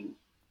walking,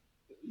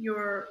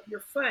 your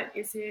foot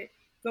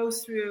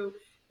goes through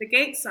the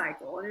gait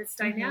cycle and it's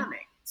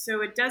dynamic.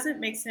 So it doesn't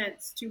make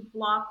sense to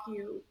block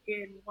you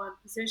in one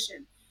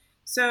position.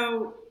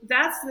 So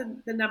that's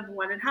the number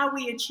one. And how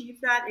we achieve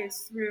that is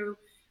through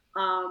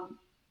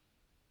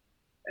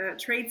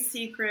trade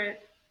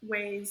secret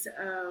ways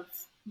of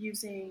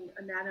using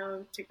a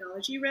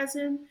nanotechnology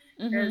resin,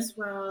 as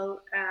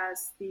well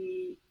as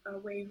the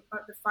way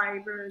the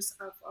fibers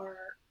of our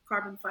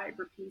carbon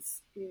fiber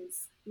piece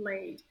is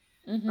laid.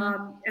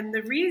 And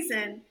the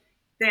reason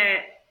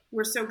that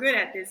we're so good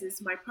at this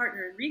is my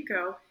partner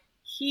Enrico.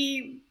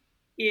 He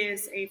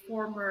is a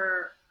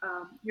former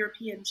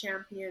European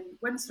champion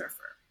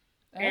windsurfer,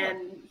 and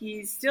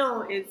he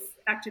still is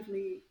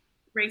actively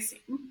racing.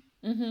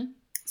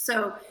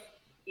 So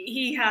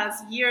he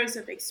has years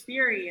of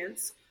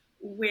experience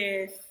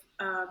with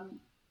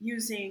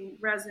using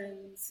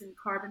resins and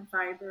carbon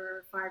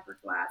fiber,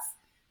 fiberglass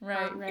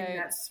in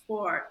that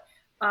sport.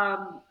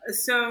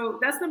 So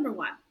that's number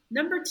one.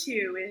 Number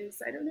two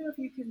is, I don't know if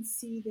you can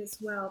see this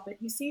well,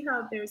 but you see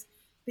how there's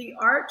the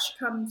arch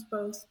comes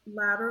both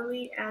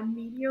laterally and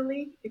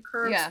medially. It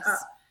curves up.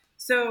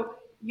 So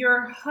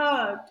you're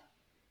hugged.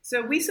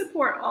 So we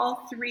support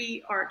all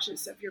three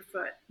arches of your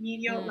foot,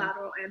 medial,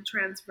 lateral, and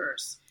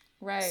transverse.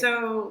 Right.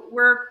 So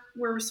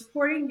we're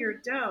supporting your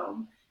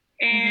dome,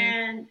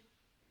 and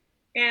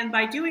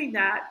by doing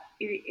that,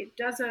 it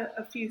does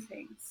a few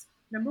things.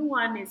 Number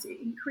one is it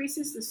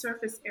increases the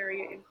surface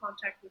area in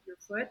contact with your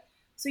foot,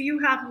 so you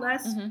have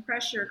less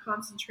pressure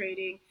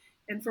concentrating.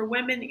 And for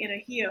women in a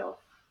heel,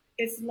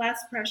 it's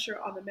less pressure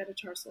on the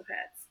metatarsal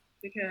heads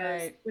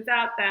because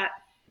without that,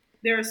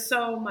 there's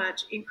so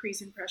much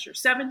increase in pressure,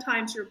 7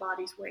 times your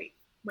body's weight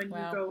when you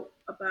go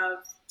above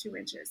 2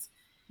 inches.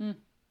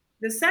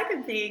 The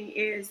second thing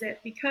is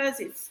that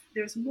because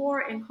there's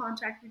more in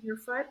contact with your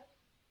foot,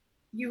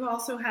 you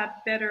also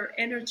have better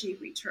energy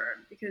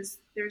return because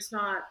there's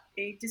not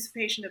a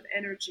dissipation of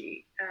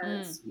energy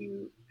as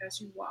you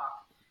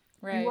walk.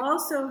 Right. You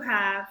also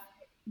have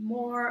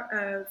more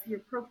of your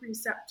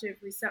proprioceptive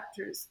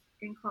receptors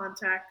in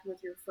contact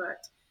with your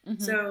foot.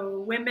 So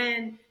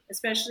women,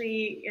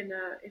 especially in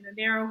a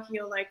narrow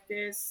heel like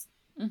this,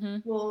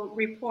 will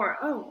report,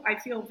 "Oh, I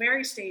feel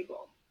very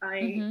stable.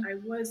 I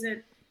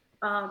wasn't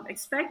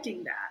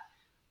expecting that."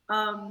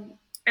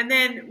 And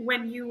then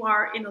when you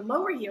are in a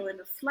lower heel, in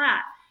a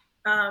flat,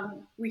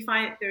 we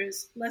find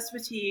there's less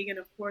fatigue and,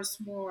 of course,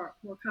 more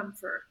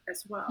comfort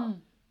as well.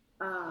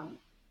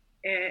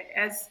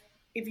 As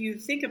if you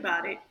think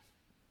about it,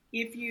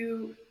 if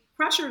you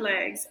cross your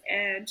legs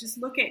and just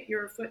look at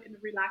your foot in a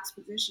relaxed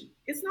position.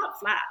 It's not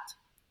flat.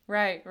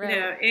 Right. You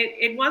know,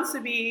 it wants to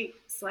be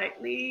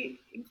slightly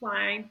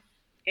inclined,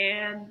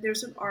 and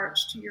there's an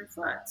arch to your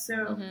foot.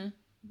 So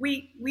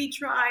we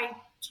try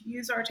to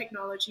use our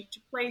technology to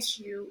place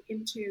you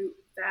into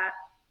that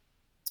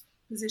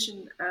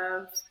position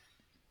of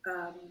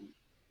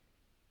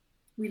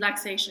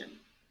relaxation.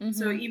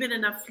 So even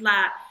in a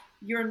flat,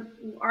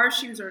 our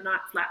shoes are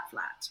not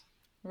flat.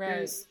 Right.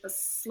 There's a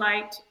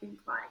slight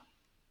incline.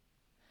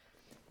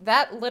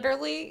 That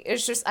literally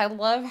is just, I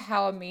love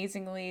how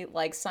amazingly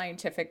like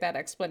scientific that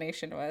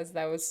explanation was.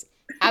 That was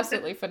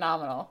absolutely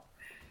phenomenal.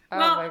 Oh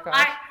my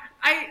gosh.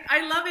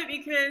 I love it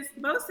because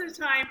most of the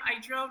time I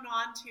drone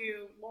on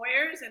to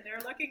lawyers and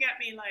they're looking at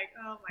me like,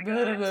 oh my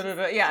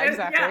god. Yeah,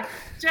 exactly.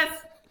 Yeah,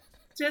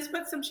 just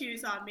put some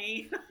shoes on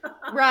me.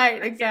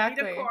 Right,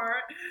 exactly. Get me to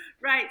court.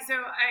 Right. So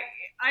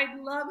I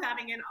love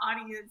having an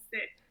audience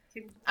that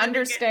can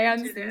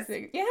understands these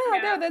things. Yeah,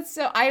 no, that's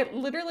so. I've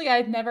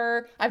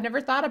never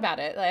thought about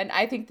it, and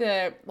I think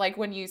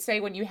when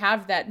you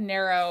have that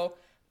narrow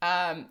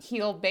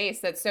heel base,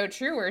 that's so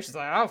true. Where she's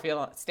like, I don't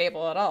feel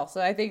stable at all.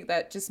 So I think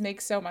that just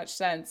makes so much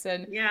sense.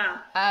 And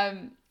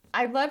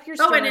I love your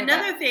story. Oh, and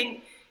another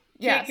thing.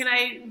 Yes. Can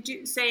I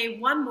say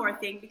one more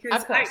thing?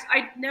 Because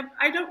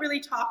I don't really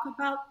talk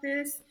about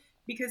this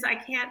because I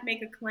can't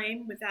make a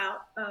claim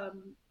without a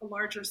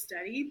larger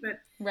study. But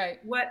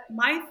what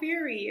my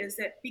theory is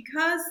that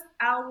because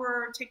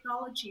our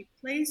technology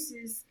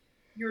places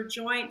your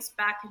joints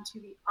back into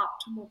the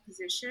optimal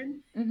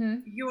position,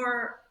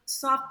 your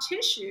soft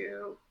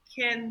tissue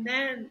can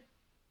then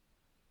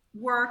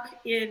work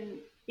in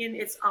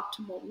its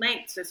optimal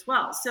lengths as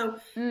well. So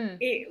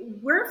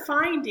we're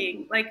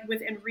finding, like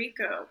with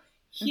Enrico,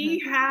 he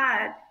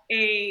had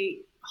a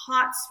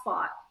hot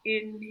spot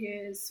in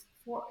his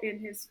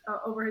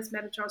over his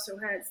metatarsal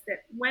heads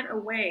that went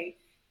away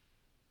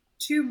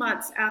 2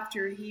 months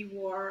after he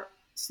wore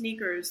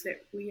sneakers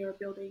that we are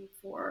building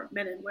for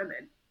men and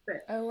women.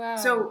 But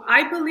so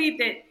I believe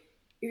that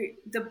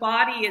the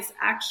body is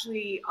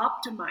actually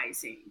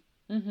optimizing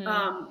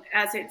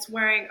as it's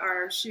wearing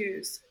our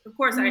shoes. Of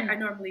course, I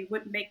normally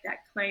wouldn't make that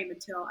claim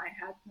until I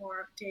had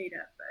more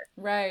data. But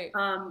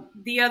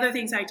the other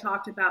things I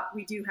talked about,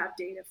 we do have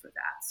data for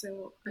that.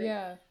 So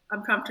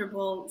I'm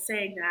comfortable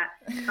saying that.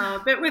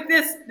 But with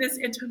this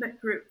intimate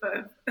group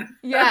of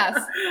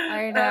yes,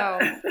 I know.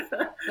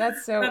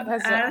 That's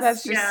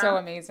just so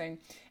amazing.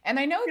 And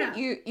I know that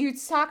you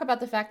talk about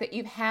the fact that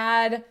you've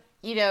had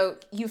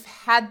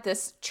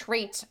this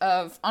trait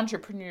of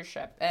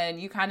entrepreneurship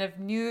and you kind of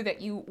knew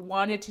that you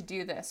wanted to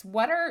do this.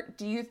 What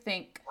do you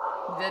think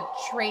the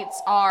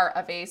traits are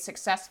of a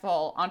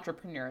successful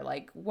entrepreneur?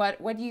 Like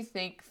what do you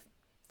think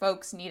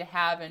folks need to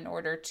have in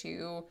order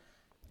to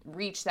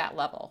reach that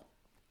level?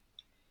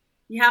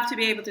 You have to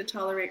be able to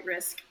tolerate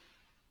risk.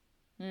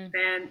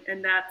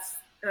 And that's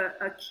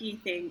a key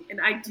thing.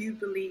 And I do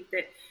believe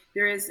that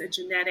there is a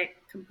genetic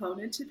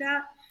component to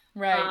that.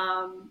 Right.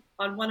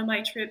 On one of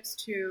my trips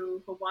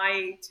to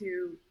Hawaii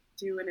to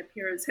do an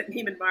appearance at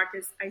Neiman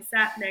Marcus, I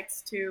sat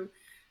next to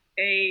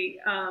the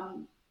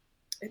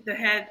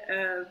head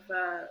of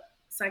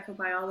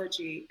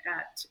psychobiology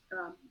at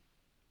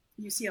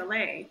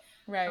UCLA.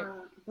 Right.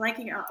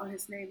 Blanking out on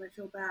his name, I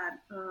feel bad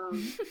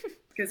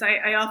because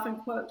I often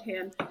quote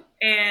him.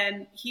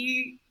 And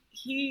he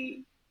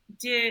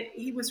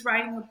was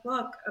writing a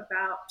book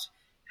about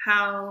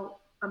how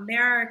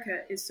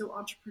America is so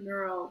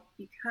entrepreneurial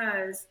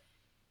because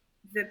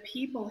the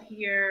people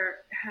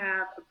here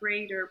have a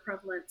greater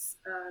prevalence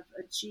of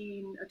a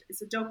gene.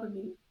 It's a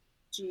dopamine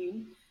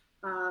gene.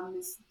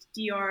 It's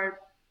DR-7.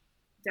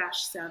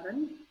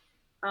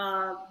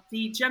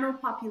 The general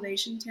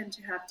population tend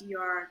to have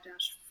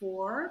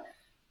DR-4,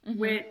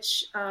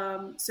 which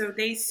so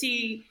they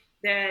see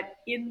that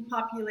in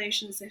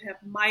populations that have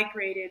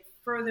migrated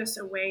furthest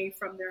away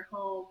from their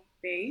home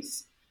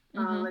base,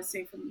 let's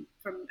say from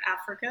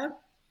Africa,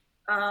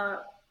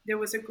 there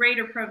was a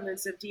greater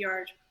prevalence of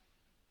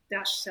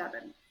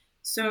DR-7.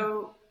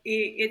 So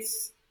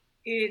it's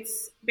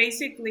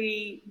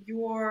basically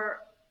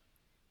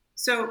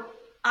so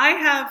I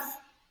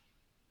have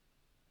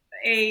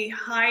a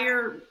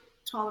higher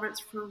tolerance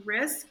for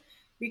risk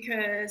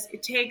because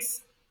it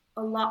takes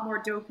a lot more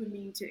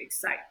dopamine to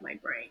excite my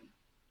brain,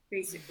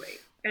 basically.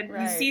 And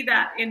you see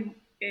that in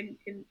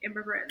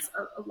immigrants,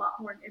 a lot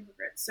more in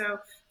immigrants. So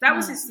that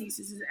was his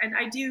thesis. And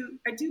I do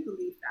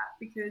believe that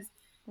because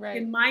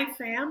in my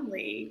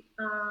family,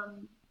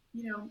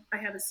 I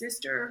have a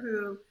sister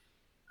who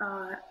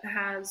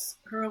has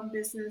her own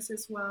business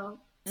as well.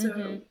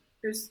 So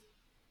there's,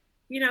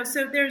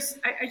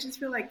 I just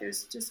feel like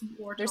there's just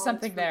more. There's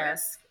something there.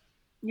 Risk.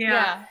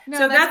 Yeah. No,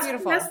 so that's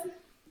beautiful.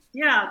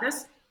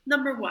 That's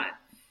number one.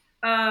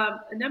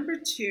 Number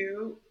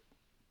two,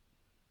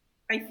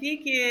 I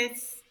think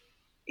it's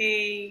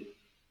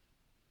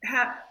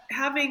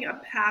having a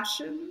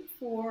passion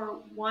for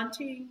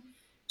wanting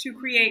to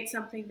create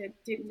something that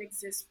didn't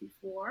exist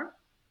before,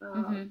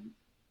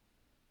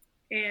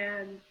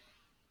 and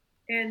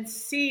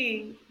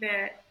seeing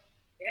that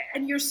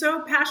and you're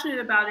so passionate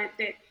about it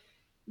that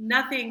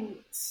nothing,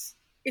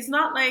 it's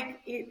not like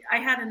I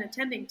had an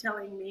attending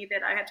telling me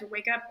that I had to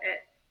wake up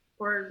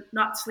or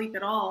not sleep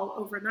at all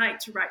overnight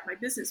to write my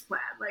business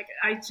plan. Like,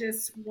 I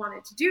just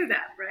wanted to do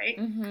that. Right.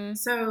 Mm-hmm.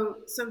 So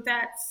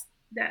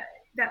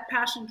that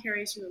passion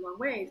carries you a long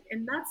way.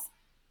 And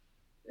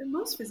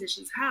most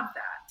physicians have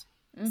that.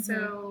 Mm-hmm.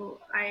 So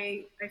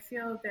I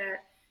feel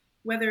that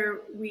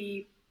whether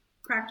we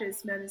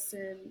practice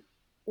medicine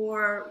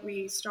or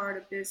we start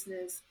a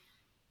business,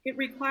 it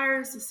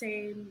requires the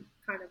same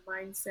kind of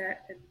mindset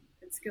and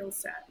skill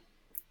set.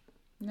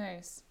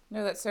 Nice.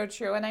 No, that's so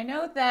true. And I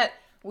know that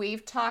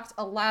we've talked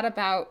a lot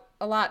about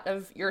a lot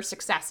of your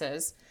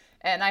successes,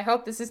 and I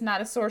hope this is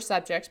not a sore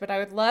subject, but I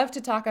would love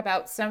to talk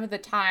about some of the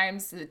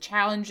times, the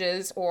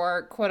challenges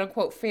or quote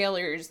unquote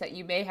failures that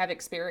you may have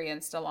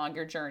experienced along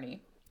your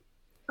journey.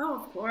 Oh,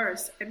 of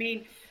course. I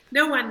mean,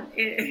 no one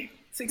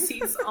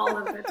succeeds all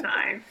of the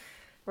time.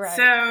 Right.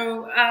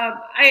 So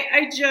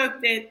I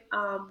joke that,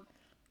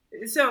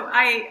 so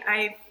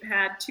I've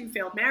had 2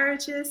 failed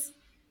marriages.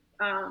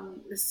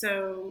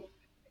 So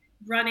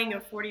running a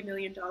 $40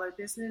 million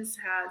business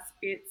has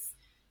its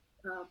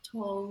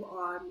toll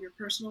on your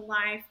personal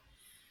life.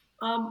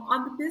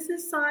 On the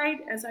business side,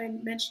 as I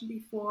mentioned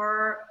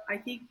before, I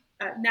think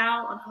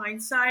now on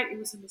hindsight, it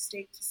was a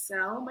mistake to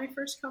sell my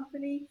first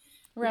company.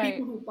 Right. The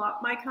people who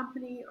bought my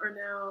company are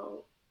now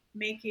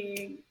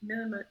making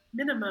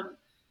minimum.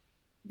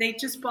 They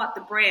just bought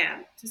the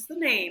brand, just the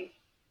name,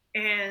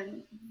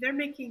 and they're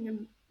making a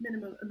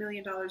minimum $1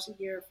 million a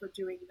year for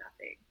doing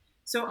nothing.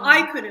 So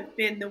I could have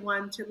been the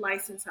one to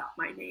license out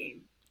my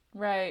name,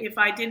 right, if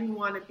I didn't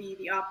want to be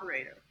the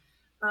operator.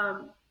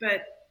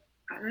 But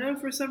I don't know,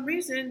 for some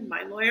reason,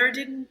 my lawyer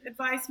didn't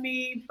advise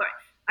me. But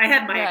I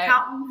had my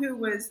accountant who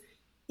was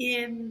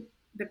in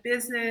the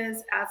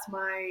business as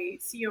my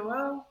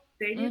COO.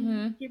 They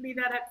didn't give me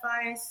that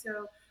advice,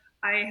 so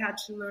I had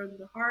to learn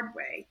the hard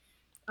way.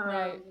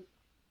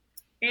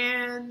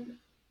 And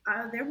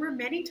there were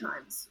many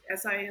times,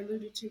 as I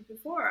alluded to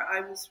before, I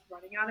was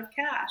running out of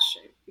cash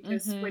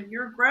because when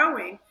you're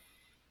growing,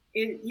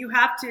 you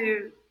have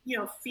to,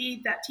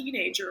 feed that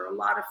teenager a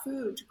lot of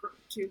food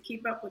to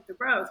keep up with the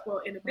growth. Well,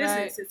 in a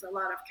business, it's a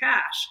lot of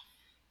cash.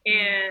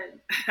 And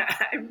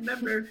I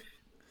remember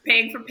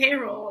paying for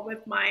payroll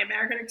with my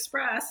American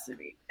Express. I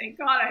mean, thank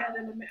God I had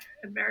an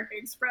American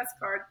Express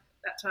card at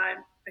that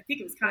time. I think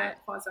it was kind of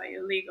quasi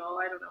illegal.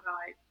 I don't know how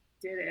I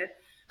did it,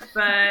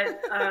 but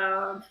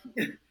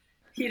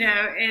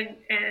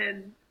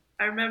and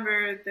I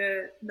remember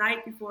the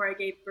night before I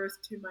gave birth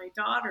to my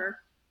daughter,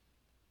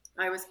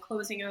 I was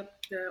closing up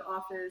the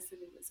office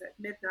and it was at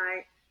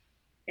midnight,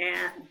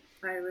 and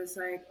I was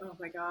like, oh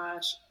my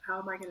gosh, how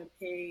am I going to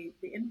pay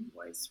the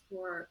invoice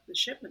for the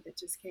shipment that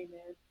just came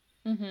in?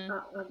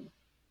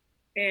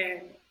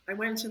 And I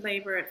went into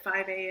labor at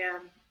 5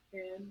 a.m.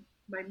 and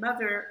my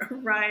mother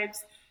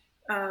arrives,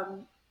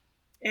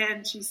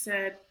 and she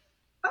said,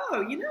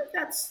 oh,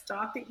 that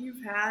stock that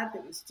you've had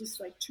that was just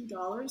like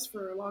 $2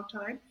 for a long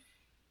time,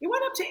 it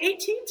went up to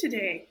 18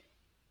 today.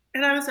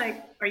 And I was like,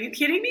 are you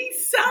kidding me?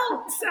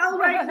 Sell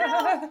right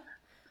now.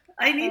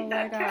 I need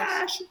that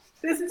cash.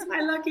 This is my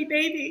lucky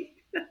baby.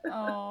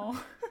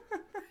 Oh.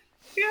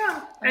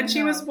 Yeah. And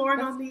she was born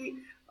on the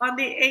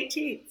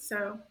 18th.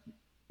 So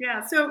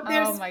yeah. So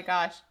there's my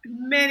gosh.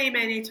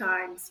 many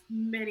times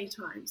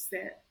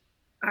that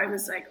I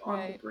was like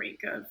on the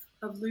brink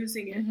of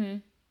losing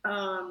it.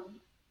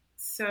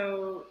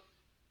 So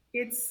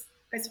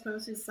I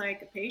suppose it's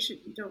like a patient.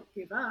 You don't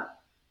give up.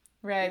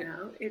 Right.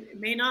 It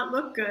may not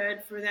look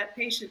good for that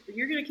patient, but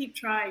you're going to keep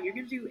trying. You're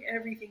going to do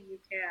everything you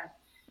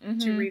can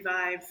to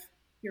revive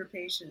your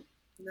patient.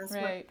 And that's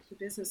what the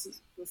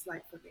business was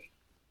like for me.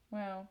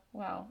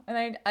 Wow.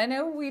 And I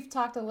know we've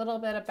talked a little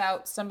bit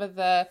about some of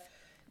the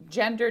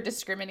gender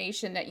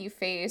discrimination that you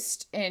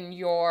faced in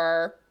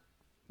your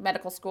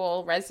medical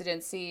school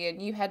residency. And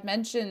you had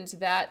mentioned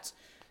that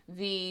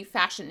the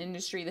fashion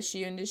industry, the shoe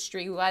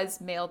industry, was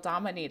male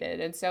dominated.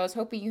 And so I was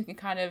hoping you can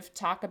kind of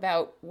talk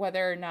about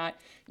whether or not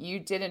you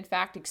did in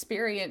fact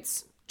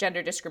experience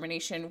gender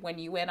discrimination when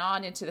you went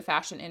on into the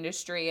fashion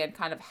industry, and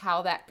kind of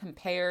how that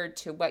compared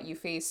to what you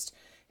faced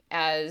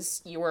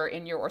as you were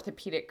in your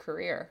orthopedic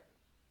career.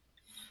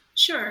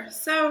 Sure.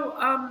 So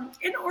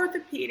in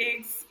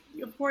orthopedics,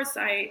 of course,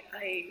 I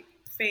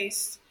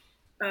faced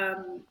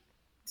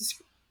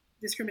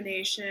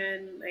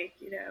discrimination. Like,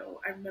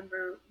 I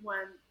remember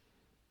one,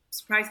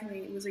 surprisingly,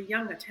 it was a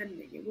young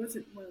attending. It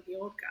wasn't one of the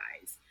old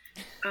guys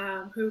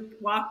who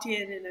walked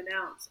in and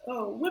announced,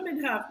 oh,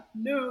 women have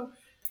no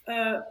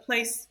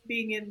place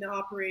being in the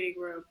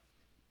operating room.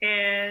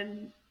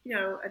 And,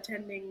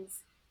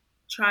 attendings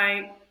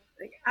try,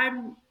 like,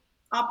 I'm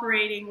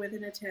operating with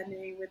an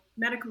attending with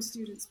medical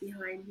students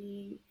behind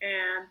me,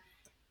 and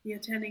the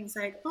attending's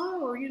like,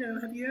 oh,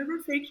 have you ever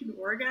faked an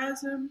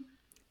orgasm?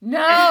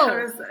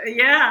 No.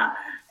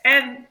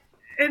 And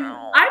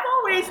I've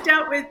always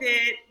dealt with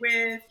it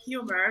with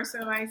humor.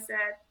 So I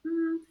said,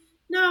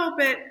 no,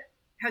 but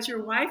has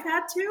your wife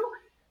had to?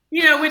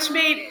 which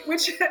made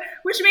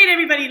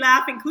everybody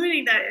laugh,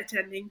 including that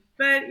attending.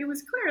 But it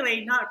was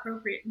clearly not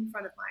appropriate in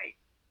front of my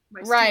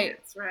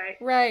students, right?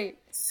 Right.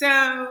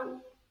 So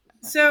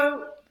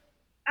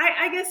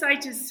I guess I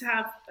just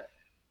have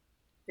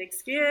thick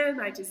skin.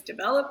 I just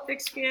developed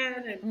thick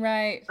skin, and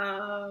right.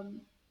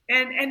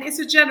 And it's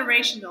a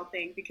generational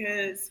thing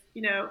because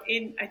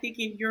I think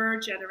in your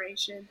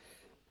generation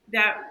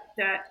that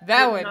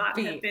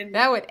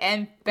would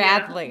end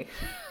badly.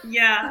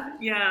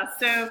 Yeah.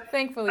 So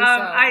thankfully,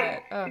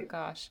 oh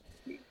gosh.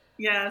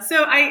 Yeah.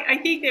 So I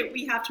think that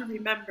we have to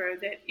remember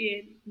that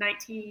in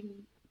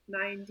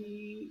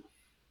 1990,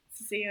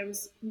 I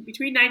was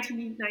between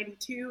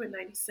 1992 and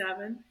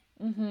 97.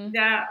 Mm-hmm.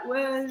 That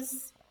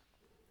was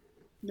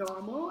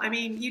normal. I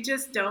mean, you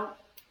just don't,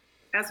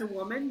 as a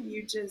woman,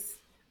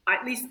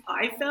 at least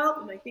I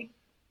felt, and I think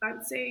I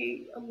would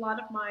say a lot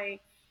of my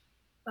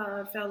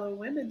fellow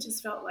women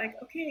just felt like,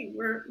 okay,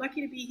 we're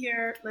lucky to be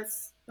here.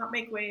 Let's not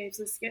make waves.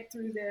 Let's get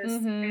through this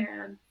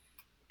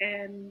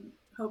and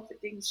hope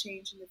that things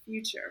change in the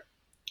future.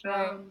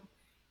 Right.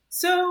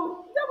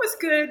 So that was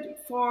good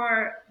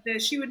for the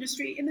shoe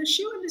industry. In the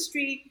shoe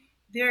industry,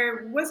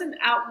 there wasn't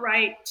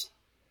outright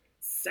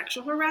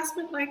sexual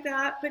harassment like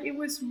that, but it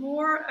was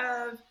more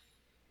of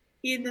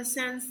in the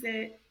sense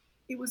that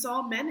it was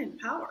all men in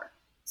power.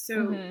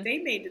 So they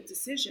made the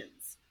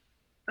decisions.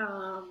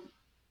 And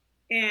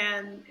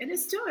it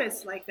still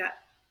is like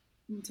that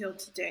until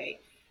today.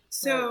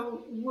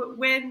 So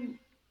when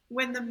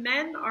the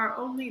men are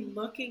only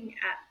looking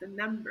at the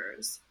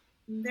numbers,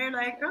 they're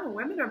like, oh,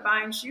 women are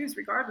buying shoes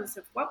regardless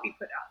of what we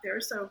put out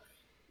there. So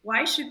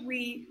why should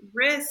we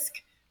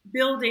risk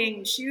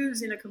building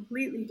shoes in a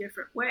completely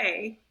different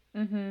way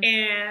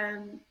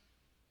and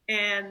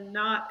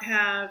not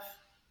have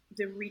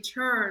the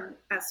return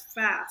as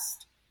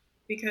fast?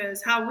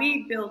 Because how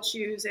we build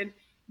shoes, and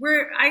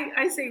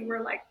I say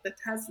we're like the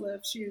Tesla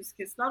of shoes,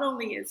 because not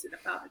only is it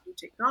about a new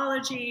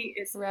technology,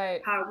 it's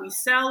how we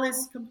sell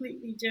is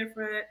completely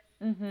different.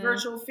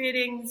 Virtual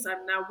fittings.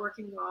 I'm now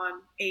working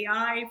on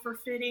AI for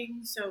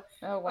fitting. So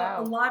a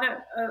lot of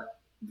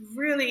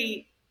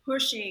really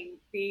pushing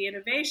the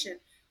innovation.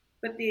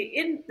 But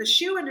the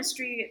shoe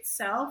industry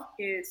itself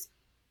is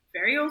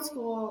very old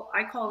school.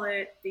 I call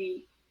it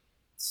the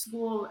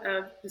school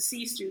of the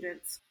C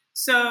students.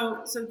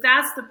 So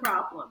that's the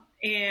problem.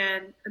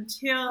 And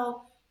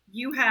until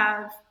you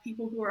have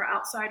people who are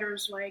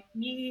outsiders like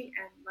me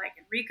and like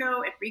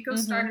Enrico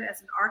started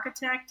as an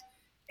architect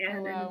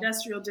and an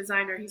industrial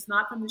designer. He's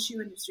not from the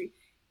shoe industry.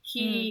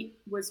 He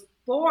was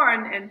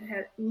born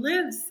and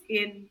lives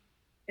in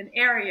an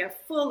area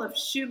full of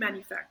shoe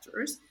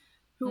manufacturers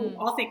who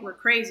all think we're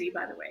crazy,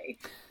 by the way,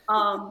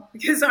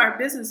 because our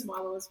business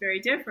model is very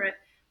different.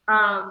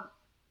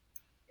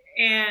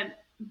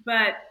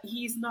 But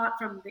he's not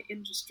from the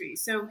industry.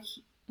 So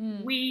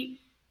we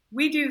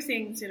do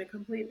things in a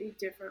completely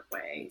different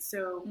way.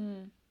 So,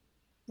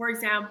 for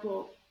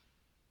example,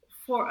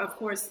 of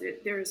course,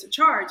 there is a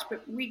charge,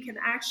 but we can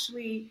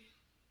actually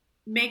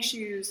make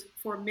shoes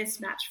for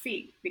mismatched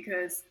feet,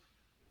 because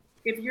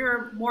if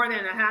you're more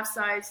than a half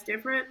size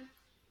different,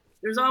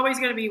 there's always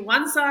going to be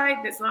one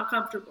side that's not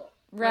comfortable.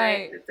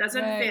 Right? It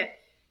doesn't fit.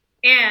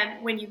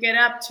 And when you get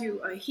up to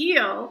a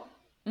heel,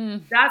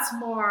 that's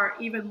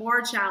even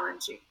more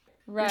challenging.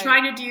 Right. You're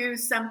trying to do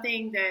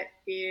something that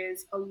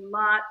is a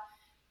lot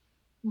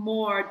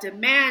more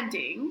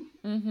demanding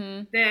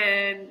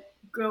than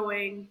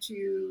going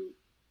to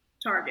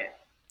Target.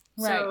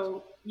 Right.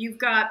 So you've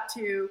got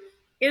to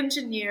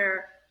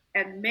engineer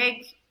and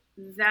make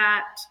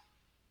that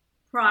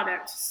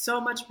product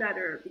so much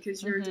better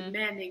because you're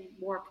demanding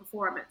more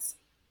performance.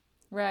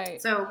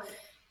 Right. So,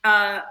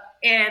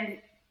 and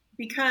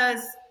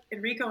because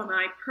Enrico and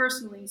I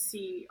personally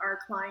see our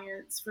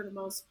clients for the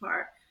most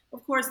part,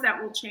 of course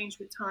that will change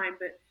with time,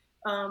 but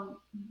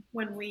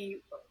when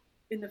we,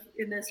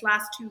 in this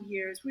last 2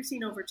 years, we've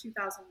seen over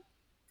 2,000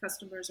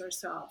 customers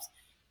ourselves.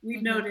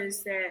 We've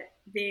noticed that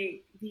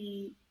the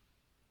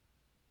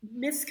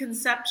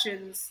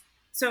misconceptions,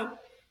 so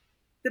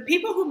the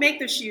people who make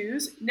the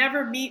shoes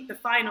never meet the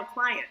final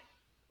client.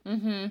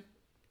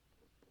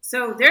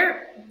 So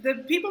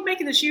the people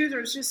making the shoes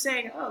are just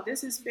saying, oh,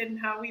 this has been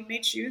how we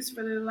made shoes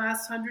for the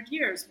last 100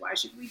 years. Why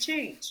should we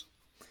change?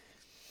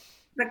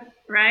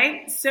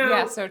 Right? So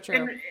yeah, so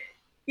true.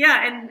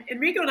 And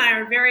Enrico and I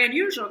are very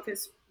unusual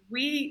because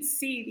we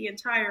see the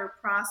entire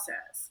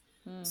process.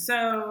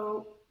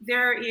 So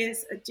there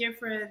is a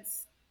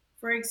difference,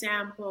 for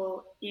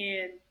example,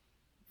 in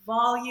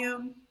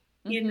volume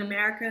in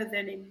America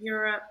than in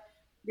Europe.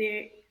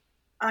 This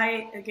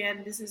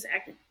is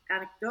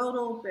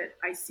anecdotal, but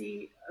I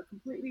see a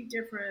completely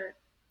different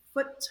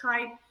foot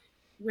type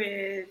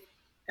with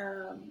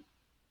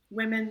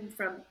women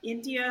from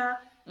India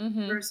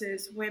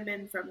versus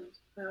women from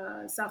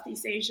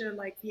Southeast Asia,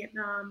 like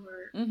Vietnam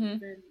or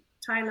even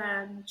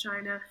Thailand,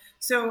 China.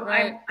 So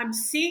I'm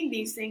seeing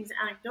these things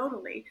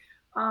anecdotally.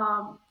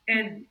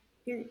 And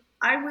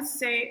I would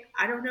say,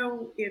 I don't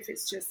know if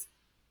it's just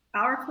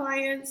our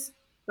clients,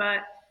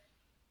 but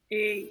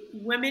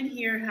women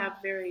here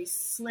have very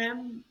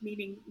slim,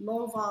 meaning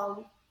low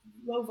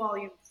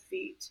volume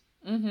feet,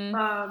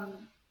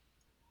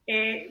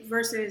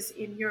 versus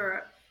in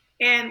Europe.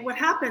 And what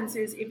happens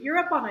is if you're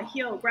up on a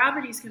hill,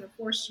 gravity is going to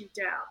force you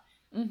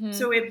down.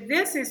 So if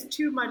this is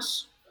too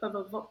much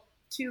of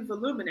too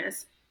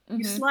voluminous,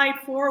 you slide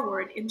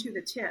forward into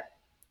the tip.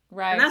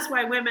 Right. And that's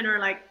why women are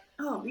like,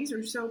 oh, these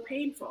are so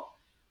painful.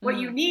 What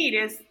you need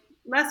is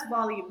less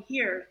volume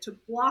here to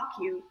block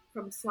you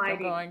from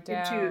sliding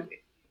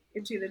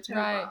into the toe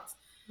box.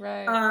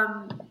 Right.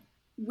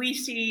 We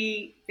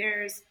see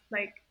there's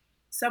like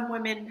some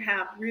women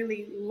have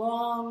really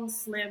long,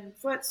 slim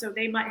foot, so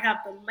they might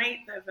have the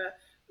length of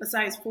a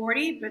size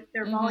 40, but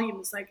their volume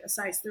is like a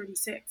size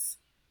 36.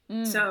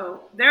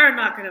 So they're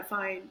not going to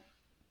find,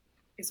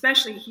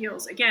 especially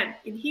heels. Again,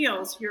 in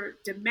heels, you're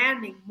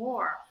demanding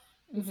more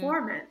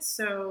performance,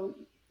 so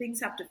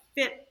things have to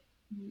fit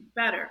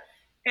better.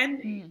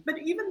 And but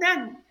even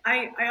then,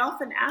 I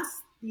often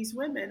ask these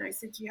women, I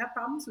said, do you have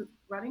problems with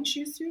running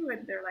shoes too?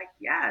 And they're like,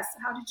 yes.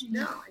 How did you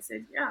know? I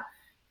said, yeah,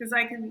 because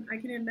I can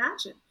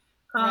imagine.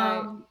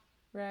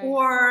 Right.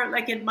 Or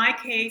like in my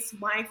case,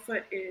 my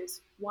foot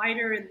is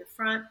wider in the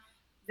front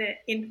than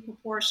in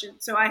proportion.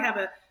 So I have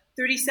a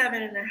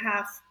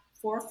 37.5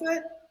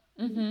 forefoot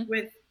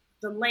with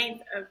the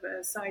length of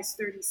a size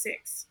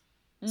 36.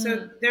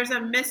 So there's a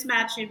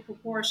mismatch in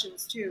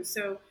proportions too.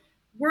 So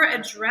we're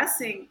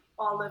addressing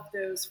all of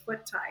those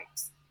foot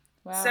types.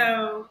 Wow.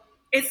 So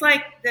it's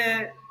like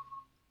the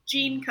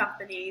jean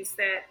companies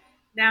that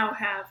now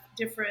have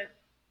different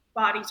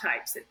body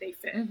types that they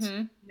fit,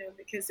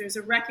 because there's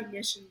a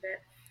recognition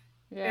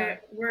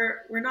that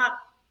we're not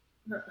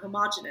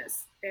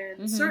homogenous,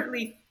 and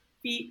certainly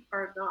feet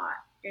are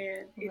not,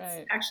 and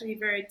it's actually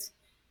very,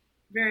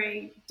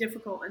 very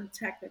difficult and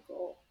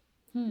technical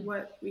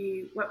what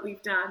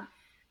we've done.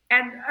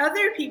 And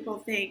other people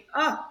think,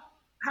 oh,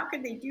 how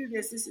can they do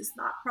this? This is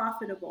not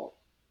profitable.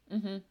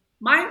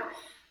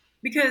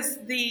 Because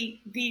the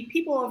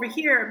people over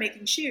here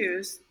making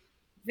shoes,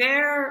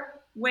 their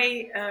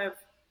way of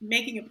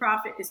making a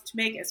profit is to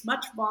make as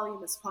much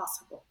volume as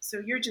possible. So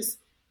you're just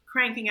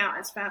cranking out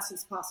as fast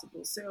as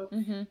possible. So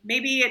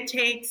maybe it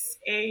takes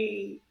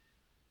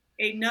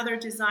another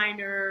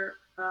designer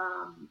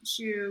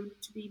shoe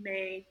to be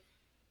made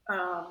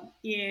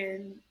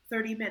in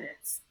 30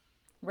 minutes.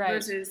 Right.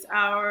 Versus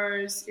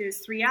ours is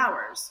 3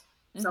 hours.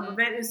 Some of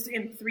it is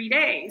in 3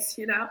 days,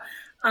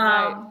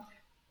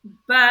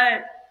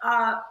 But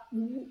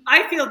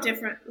I feel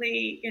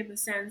differently in the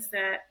sense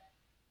that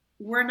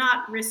we're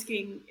not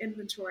risking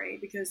inventory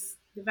because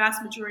the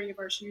vast majority of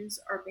our shoes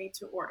are made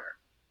to order,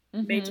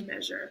 made to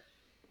measure.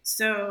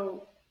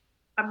 So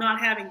I'm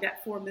not having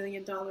that $4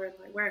 million in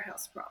my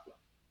warehouse problem.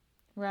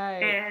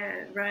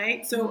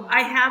 Right. So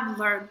I have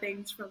learned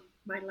things from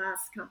my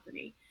last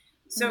company.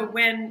 So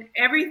when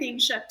everything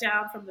shut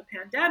down from the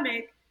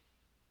pandemic,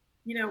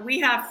 we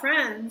have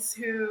friends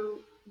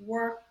who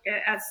work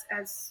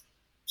as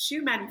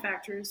shoe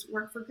manufacturers,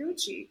 work for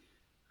Gucci,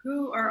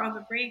 who are on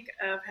the brink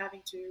of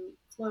having to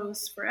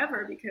close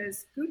forever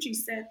because Gucci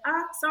said,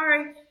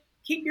 sorry,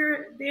 keep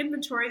the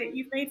inventory that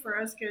you've made for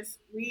us because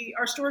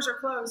our stores are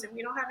closed and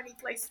we don't have any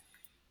place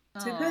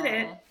to put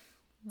it. Right.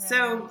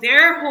 So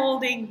they're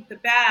holding the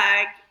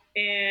bag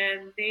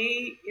and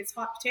it's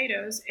hot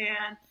potatoes,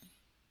 and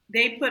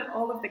they put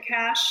all of the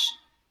cash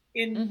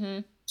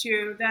into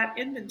that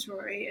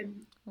inventory,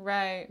 and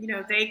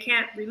they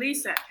can't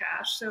release that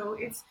cash. So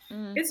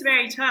it's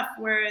very tough.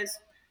 Whereas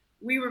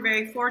we were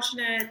very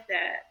fortunate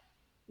that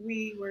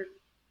we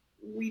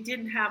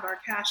didn't have our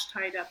cash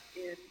tied up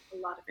in a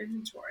lot of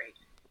inventory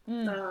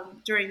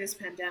during this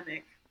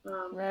pandemic.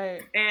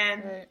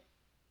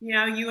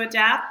 You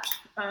adapt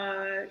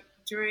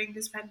during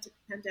this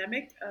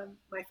pandemic.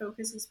 My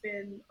focus has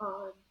been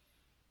on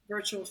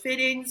virtual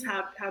fittings.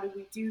 How do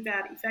we do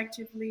that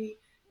effectively?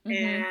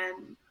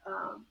 And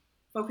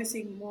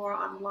focusing more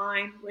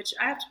online, which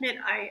I have to admit,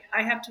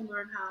 I have to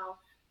learn how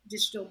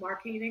digital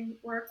marketing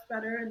works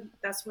better, and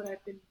that's what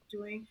I've been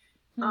doing.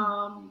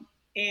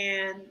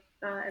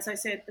 As I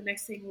said, the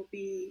next thing will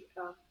be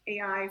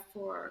AI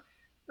for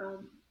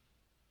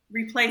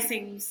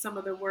replacing some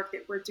of the work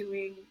that we're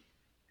doing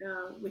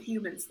with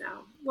humans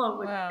now. Well,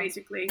 with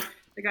basically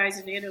the guys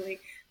in Italy.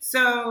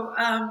 So,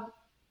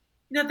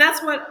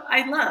 that's what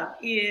I love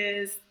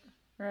is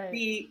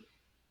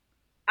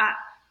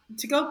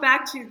to go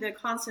back to the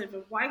concept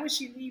of why would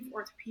she leave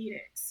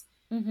orthopedics?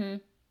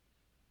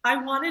 I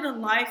wanted a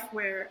life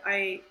where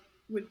I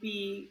would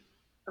be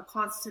a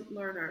constant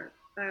learner,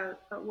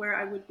 where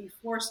I would be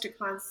forced to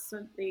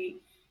constantly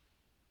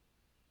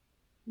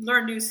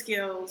learn new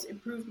skills,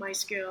 improve my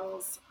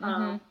skills.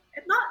 And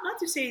not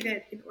to say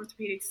that in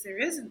orthopedics there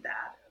isn't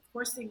that. Of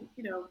course,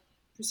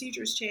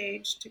 procedures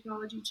change,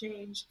 technology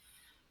change.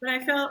 But I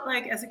felt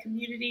like as a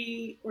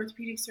community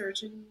orthopedic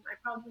surgeon, I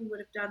probably would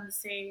have done the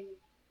same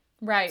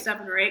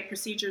 7 or 8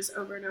 procedures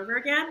over and over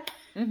again.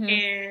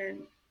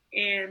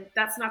 And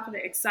that's not going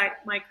to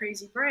excite my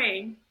crazy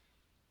brain.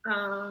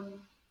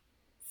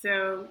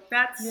 So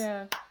that's,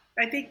 I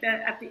think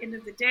that at the end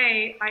of the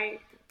day,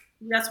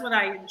 that's what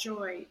I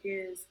enjoy,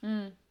 is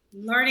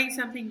learning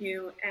something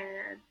new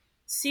and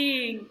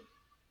seeing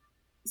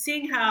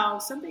how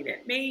something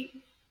that may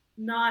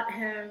not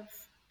have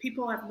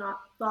people have not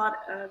thought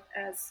of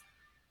as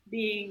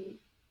being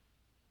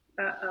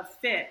a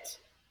fit.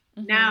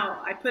 Mm-hmm.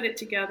 Now I put it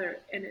together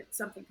and it's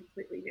something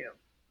completely new.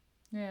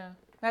 Yeah,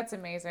 that's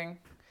amazing.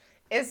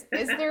 Is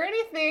there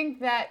anything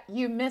that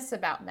you miss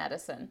about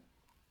medicine?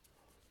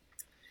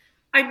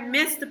 I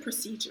miss the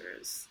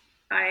procedures.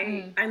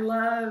 I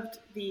loved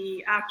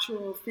the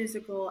actual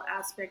physical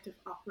aspect of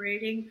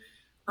operating.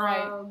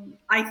 Right.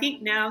 I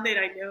think now that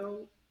I know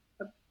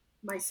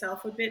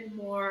myself a bit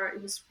more,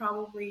 it was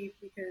probably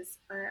because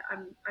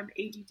I'm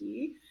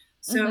ADD.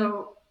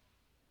 So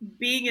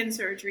being in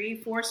surgery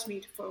forced me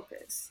to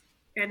focus,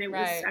 and it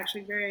was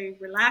actually very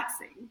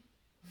relaxing.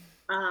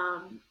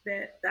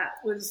 That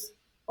was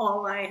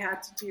all I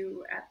had to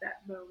do at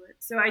that moment.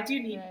 So I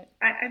do need.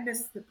 I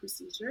miss the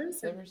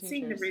procedures and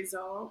seeing the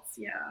results.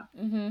 Yeah.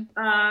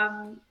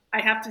 I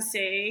have to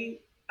say,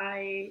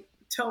 I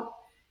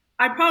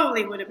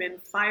probably would have been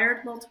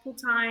fired multiple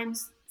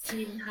times,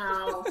 seeing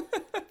how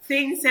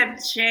things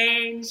have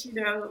changed.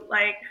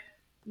 Like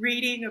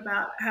reading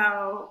about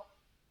how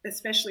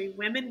especially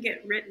women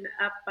get written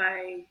up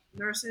by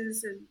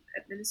nurses and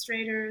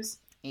administrators.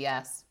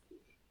 Yes.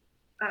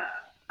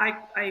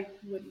 I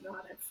would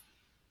not have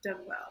done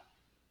well.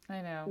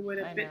 I know. It would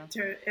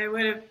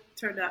have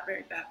turned out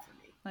very bad for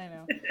me. I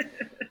know.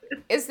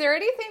 Is there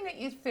anything that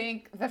you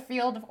think the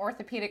field of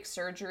orthopedic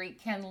surgery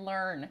can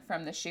learn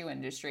from the shoe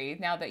industry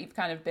now that you've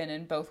kind of been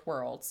in both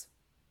worlds?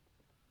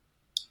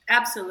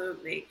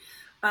 Absolutely.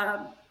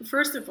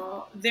 First of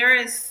all, there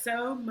is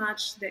so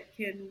much that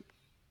can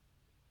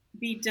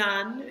be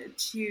done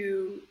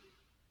to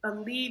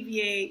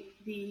alleviate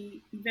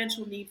the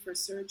eventual need for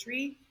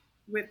surgery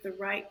with the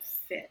right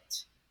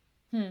fit.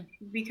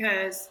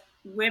 Because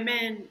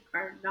women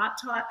are not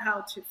taught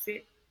how to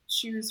fit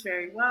shoes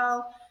very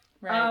well.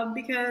 Right.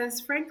 Because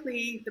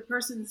frankly, the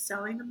person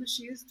selling them the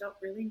shoes don't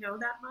really know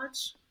that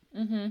much.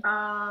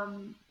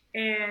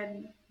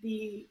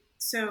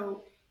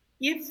 So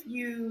if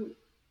you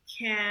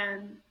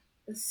can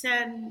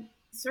send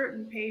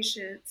certain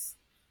patients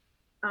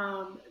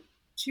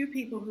to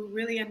people who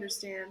really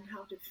understand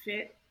how to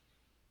fit,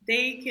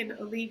 they can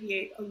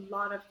alleviate a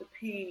lot of the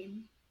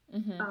pain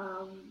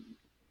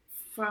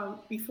from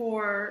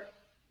before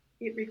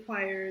it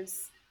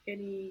requires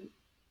any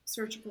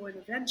surgical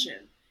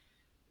intervention.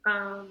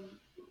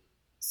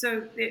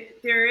 So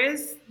there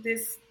is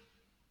this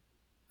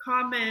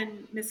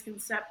common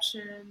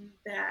misconception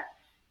that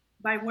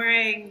by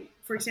wearing,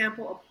 for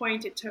example, a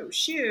pointed toe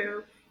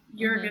shoe,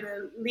 you're going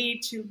to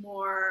lead to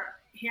more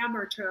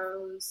hammer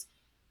toes.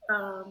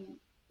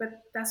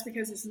 But that's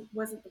because it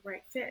wasn't the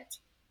right fit.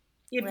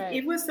 If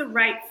it was the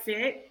right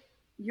fit,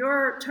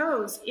 your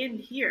toes in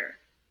here,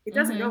 it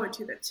doesn't go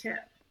into the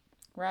tip.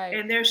 Right.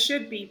 And there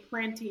should be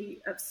plenty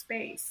of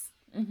space.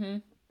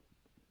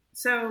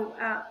 So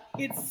I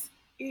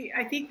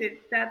think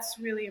that's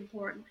really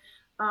important.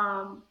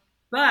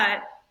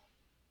 But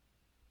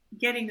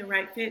getting the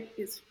right fit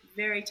is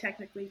very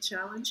technically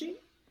challenging,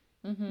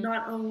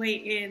 not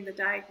only in the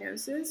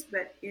diagnosis,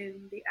 but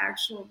in the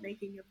actual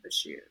making of the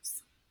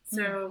shoes.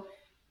 So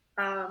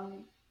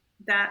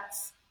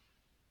that's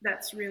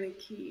really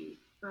key.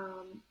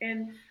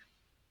 And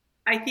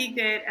I think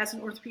that as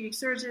an orthopedic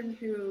surgeon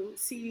who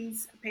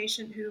sees a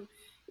patient who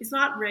is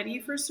not ready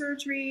for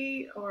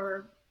surgery,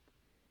 or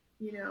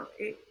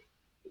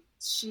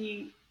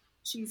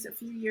she's a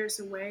few years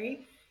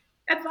away,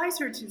 advise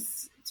her to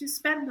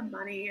spend the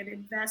money and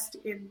invest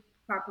in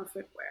proper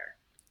footwear.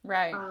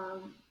 Right.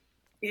 I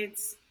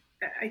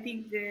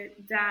think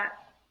that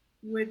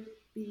would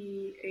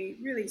be a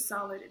really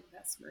solid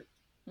investment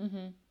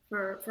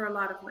for a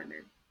lot of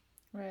women.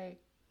 Right.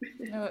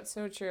 No, it's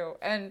so true.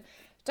 And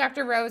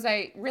Dr. Rose,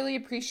 I really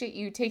appreciate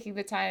you taking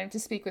the time to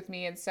speak with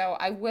me. And so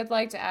I would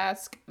like to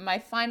ask my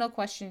final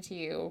question to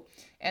you,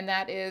 and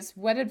that is,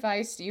 what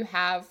advice do you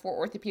have for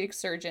orthopedic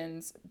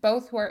surgeons,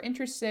 both who are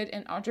interested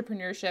in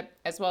entrepreneurship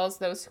as well as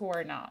those who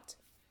are not?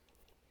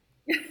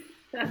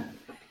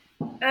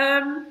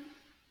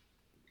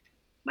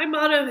 My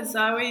motto has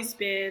always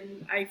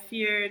been, I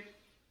feared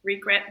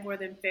regret more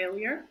than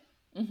failure.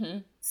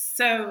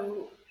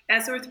 So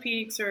as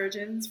orthopedic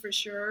surgeons, for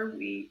sure,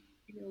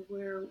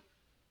 we're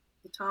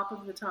the top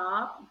of the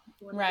top,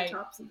 one of the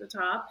tops of the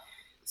top.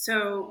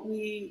 So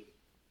we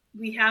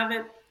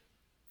haven't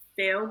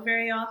failed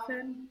very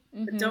often,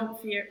 but don't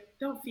fear it.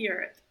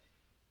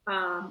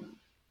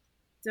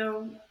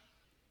 Don't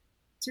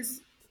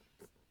just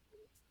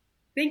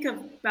think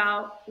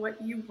about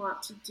what you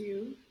want to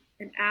do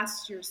and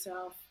ask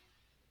yourself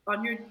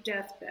on your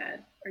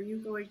deathbed, are you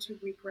going to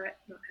regret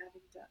not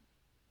having done?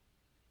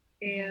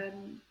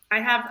 And I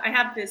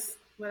have this,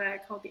 what I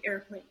call the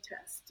airplane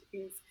test,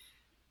 is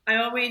I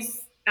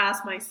always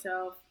ask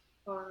myself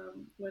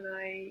when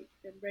I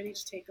am ready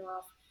to take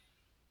off,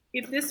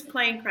 if this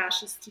plane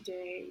crashes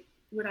today,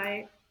 would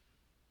I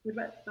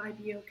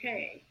be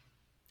okay?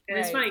 And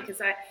it's funny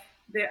because I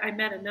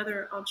met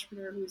another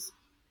entrepreneur who's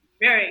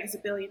he's a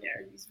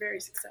billionaire. He's very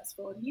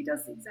successful, and he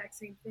does the exact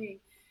same thing.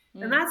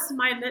 And that's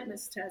my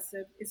litmus test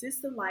of, is this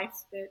the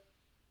life that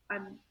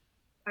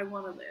I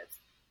want to live?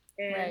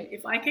 And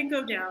if I can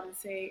go down and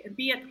say, and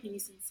be at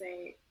peace and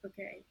say,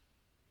 okay,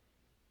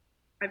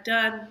 I've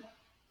done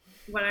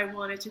what I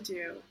wanted to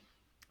do,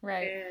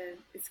 and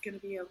it's going to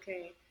be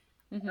okay.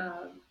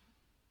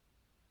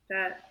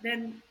 That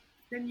then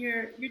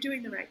you're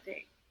doing the right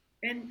thing.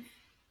 And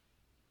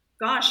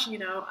gosh,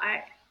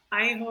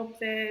 I hope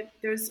that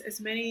there's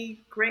as many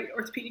great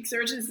orthopedic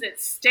surgeons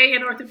that stay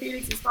in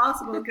orthopedics as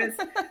possible, because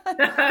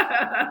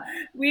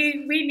we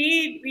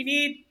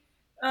need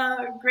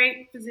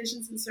great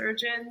physicians and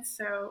surgeons.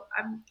 So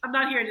I'm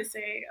not here to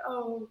say,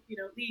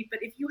 leave.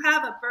 But if you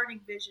have a burning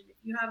vision, if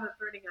you have a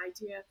burning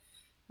idea,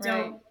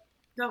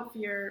 don't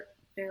fear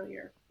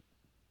failure.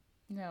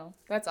 No,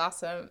 that's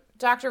awesome.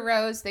 Dr.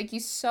 Rose, thank you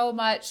so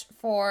much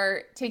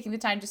for taking the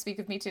time to speak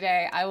with me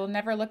today. I will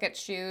never look at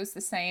shoes the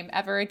same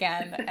ever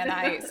again, and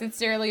I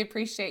sincerely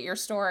appreciate your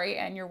story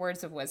and your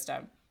words of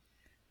wisdom.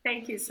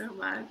 Thank you so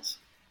much.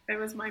 It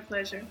was my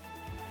pleasure.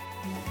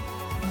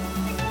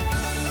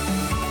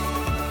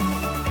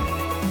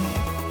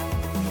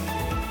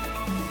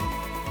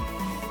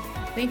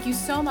 Thank you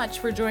so much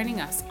for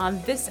joining us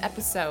on this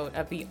episode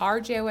of the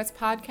RJOS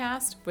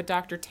podcast with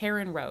Dr.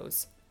 Taryn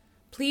Rose.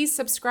 Please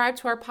subscribe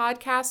to our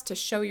podcast to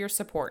show your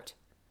support.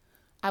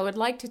 I would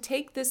like to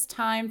take this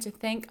time to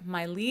thank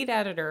my lead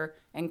editor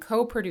and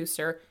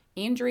co-producer,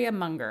 Andrea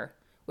Munger,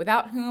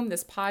 without whom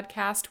this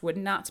podcast would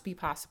not be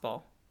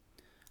possible.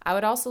 I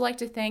would also like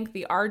to thank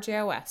the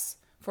RJOS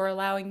for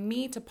allowing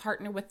me to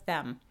partner with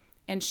them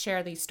and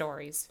share these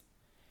stories.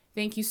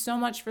 Thank you so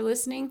much for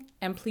listening,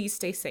 and please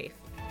stay safe.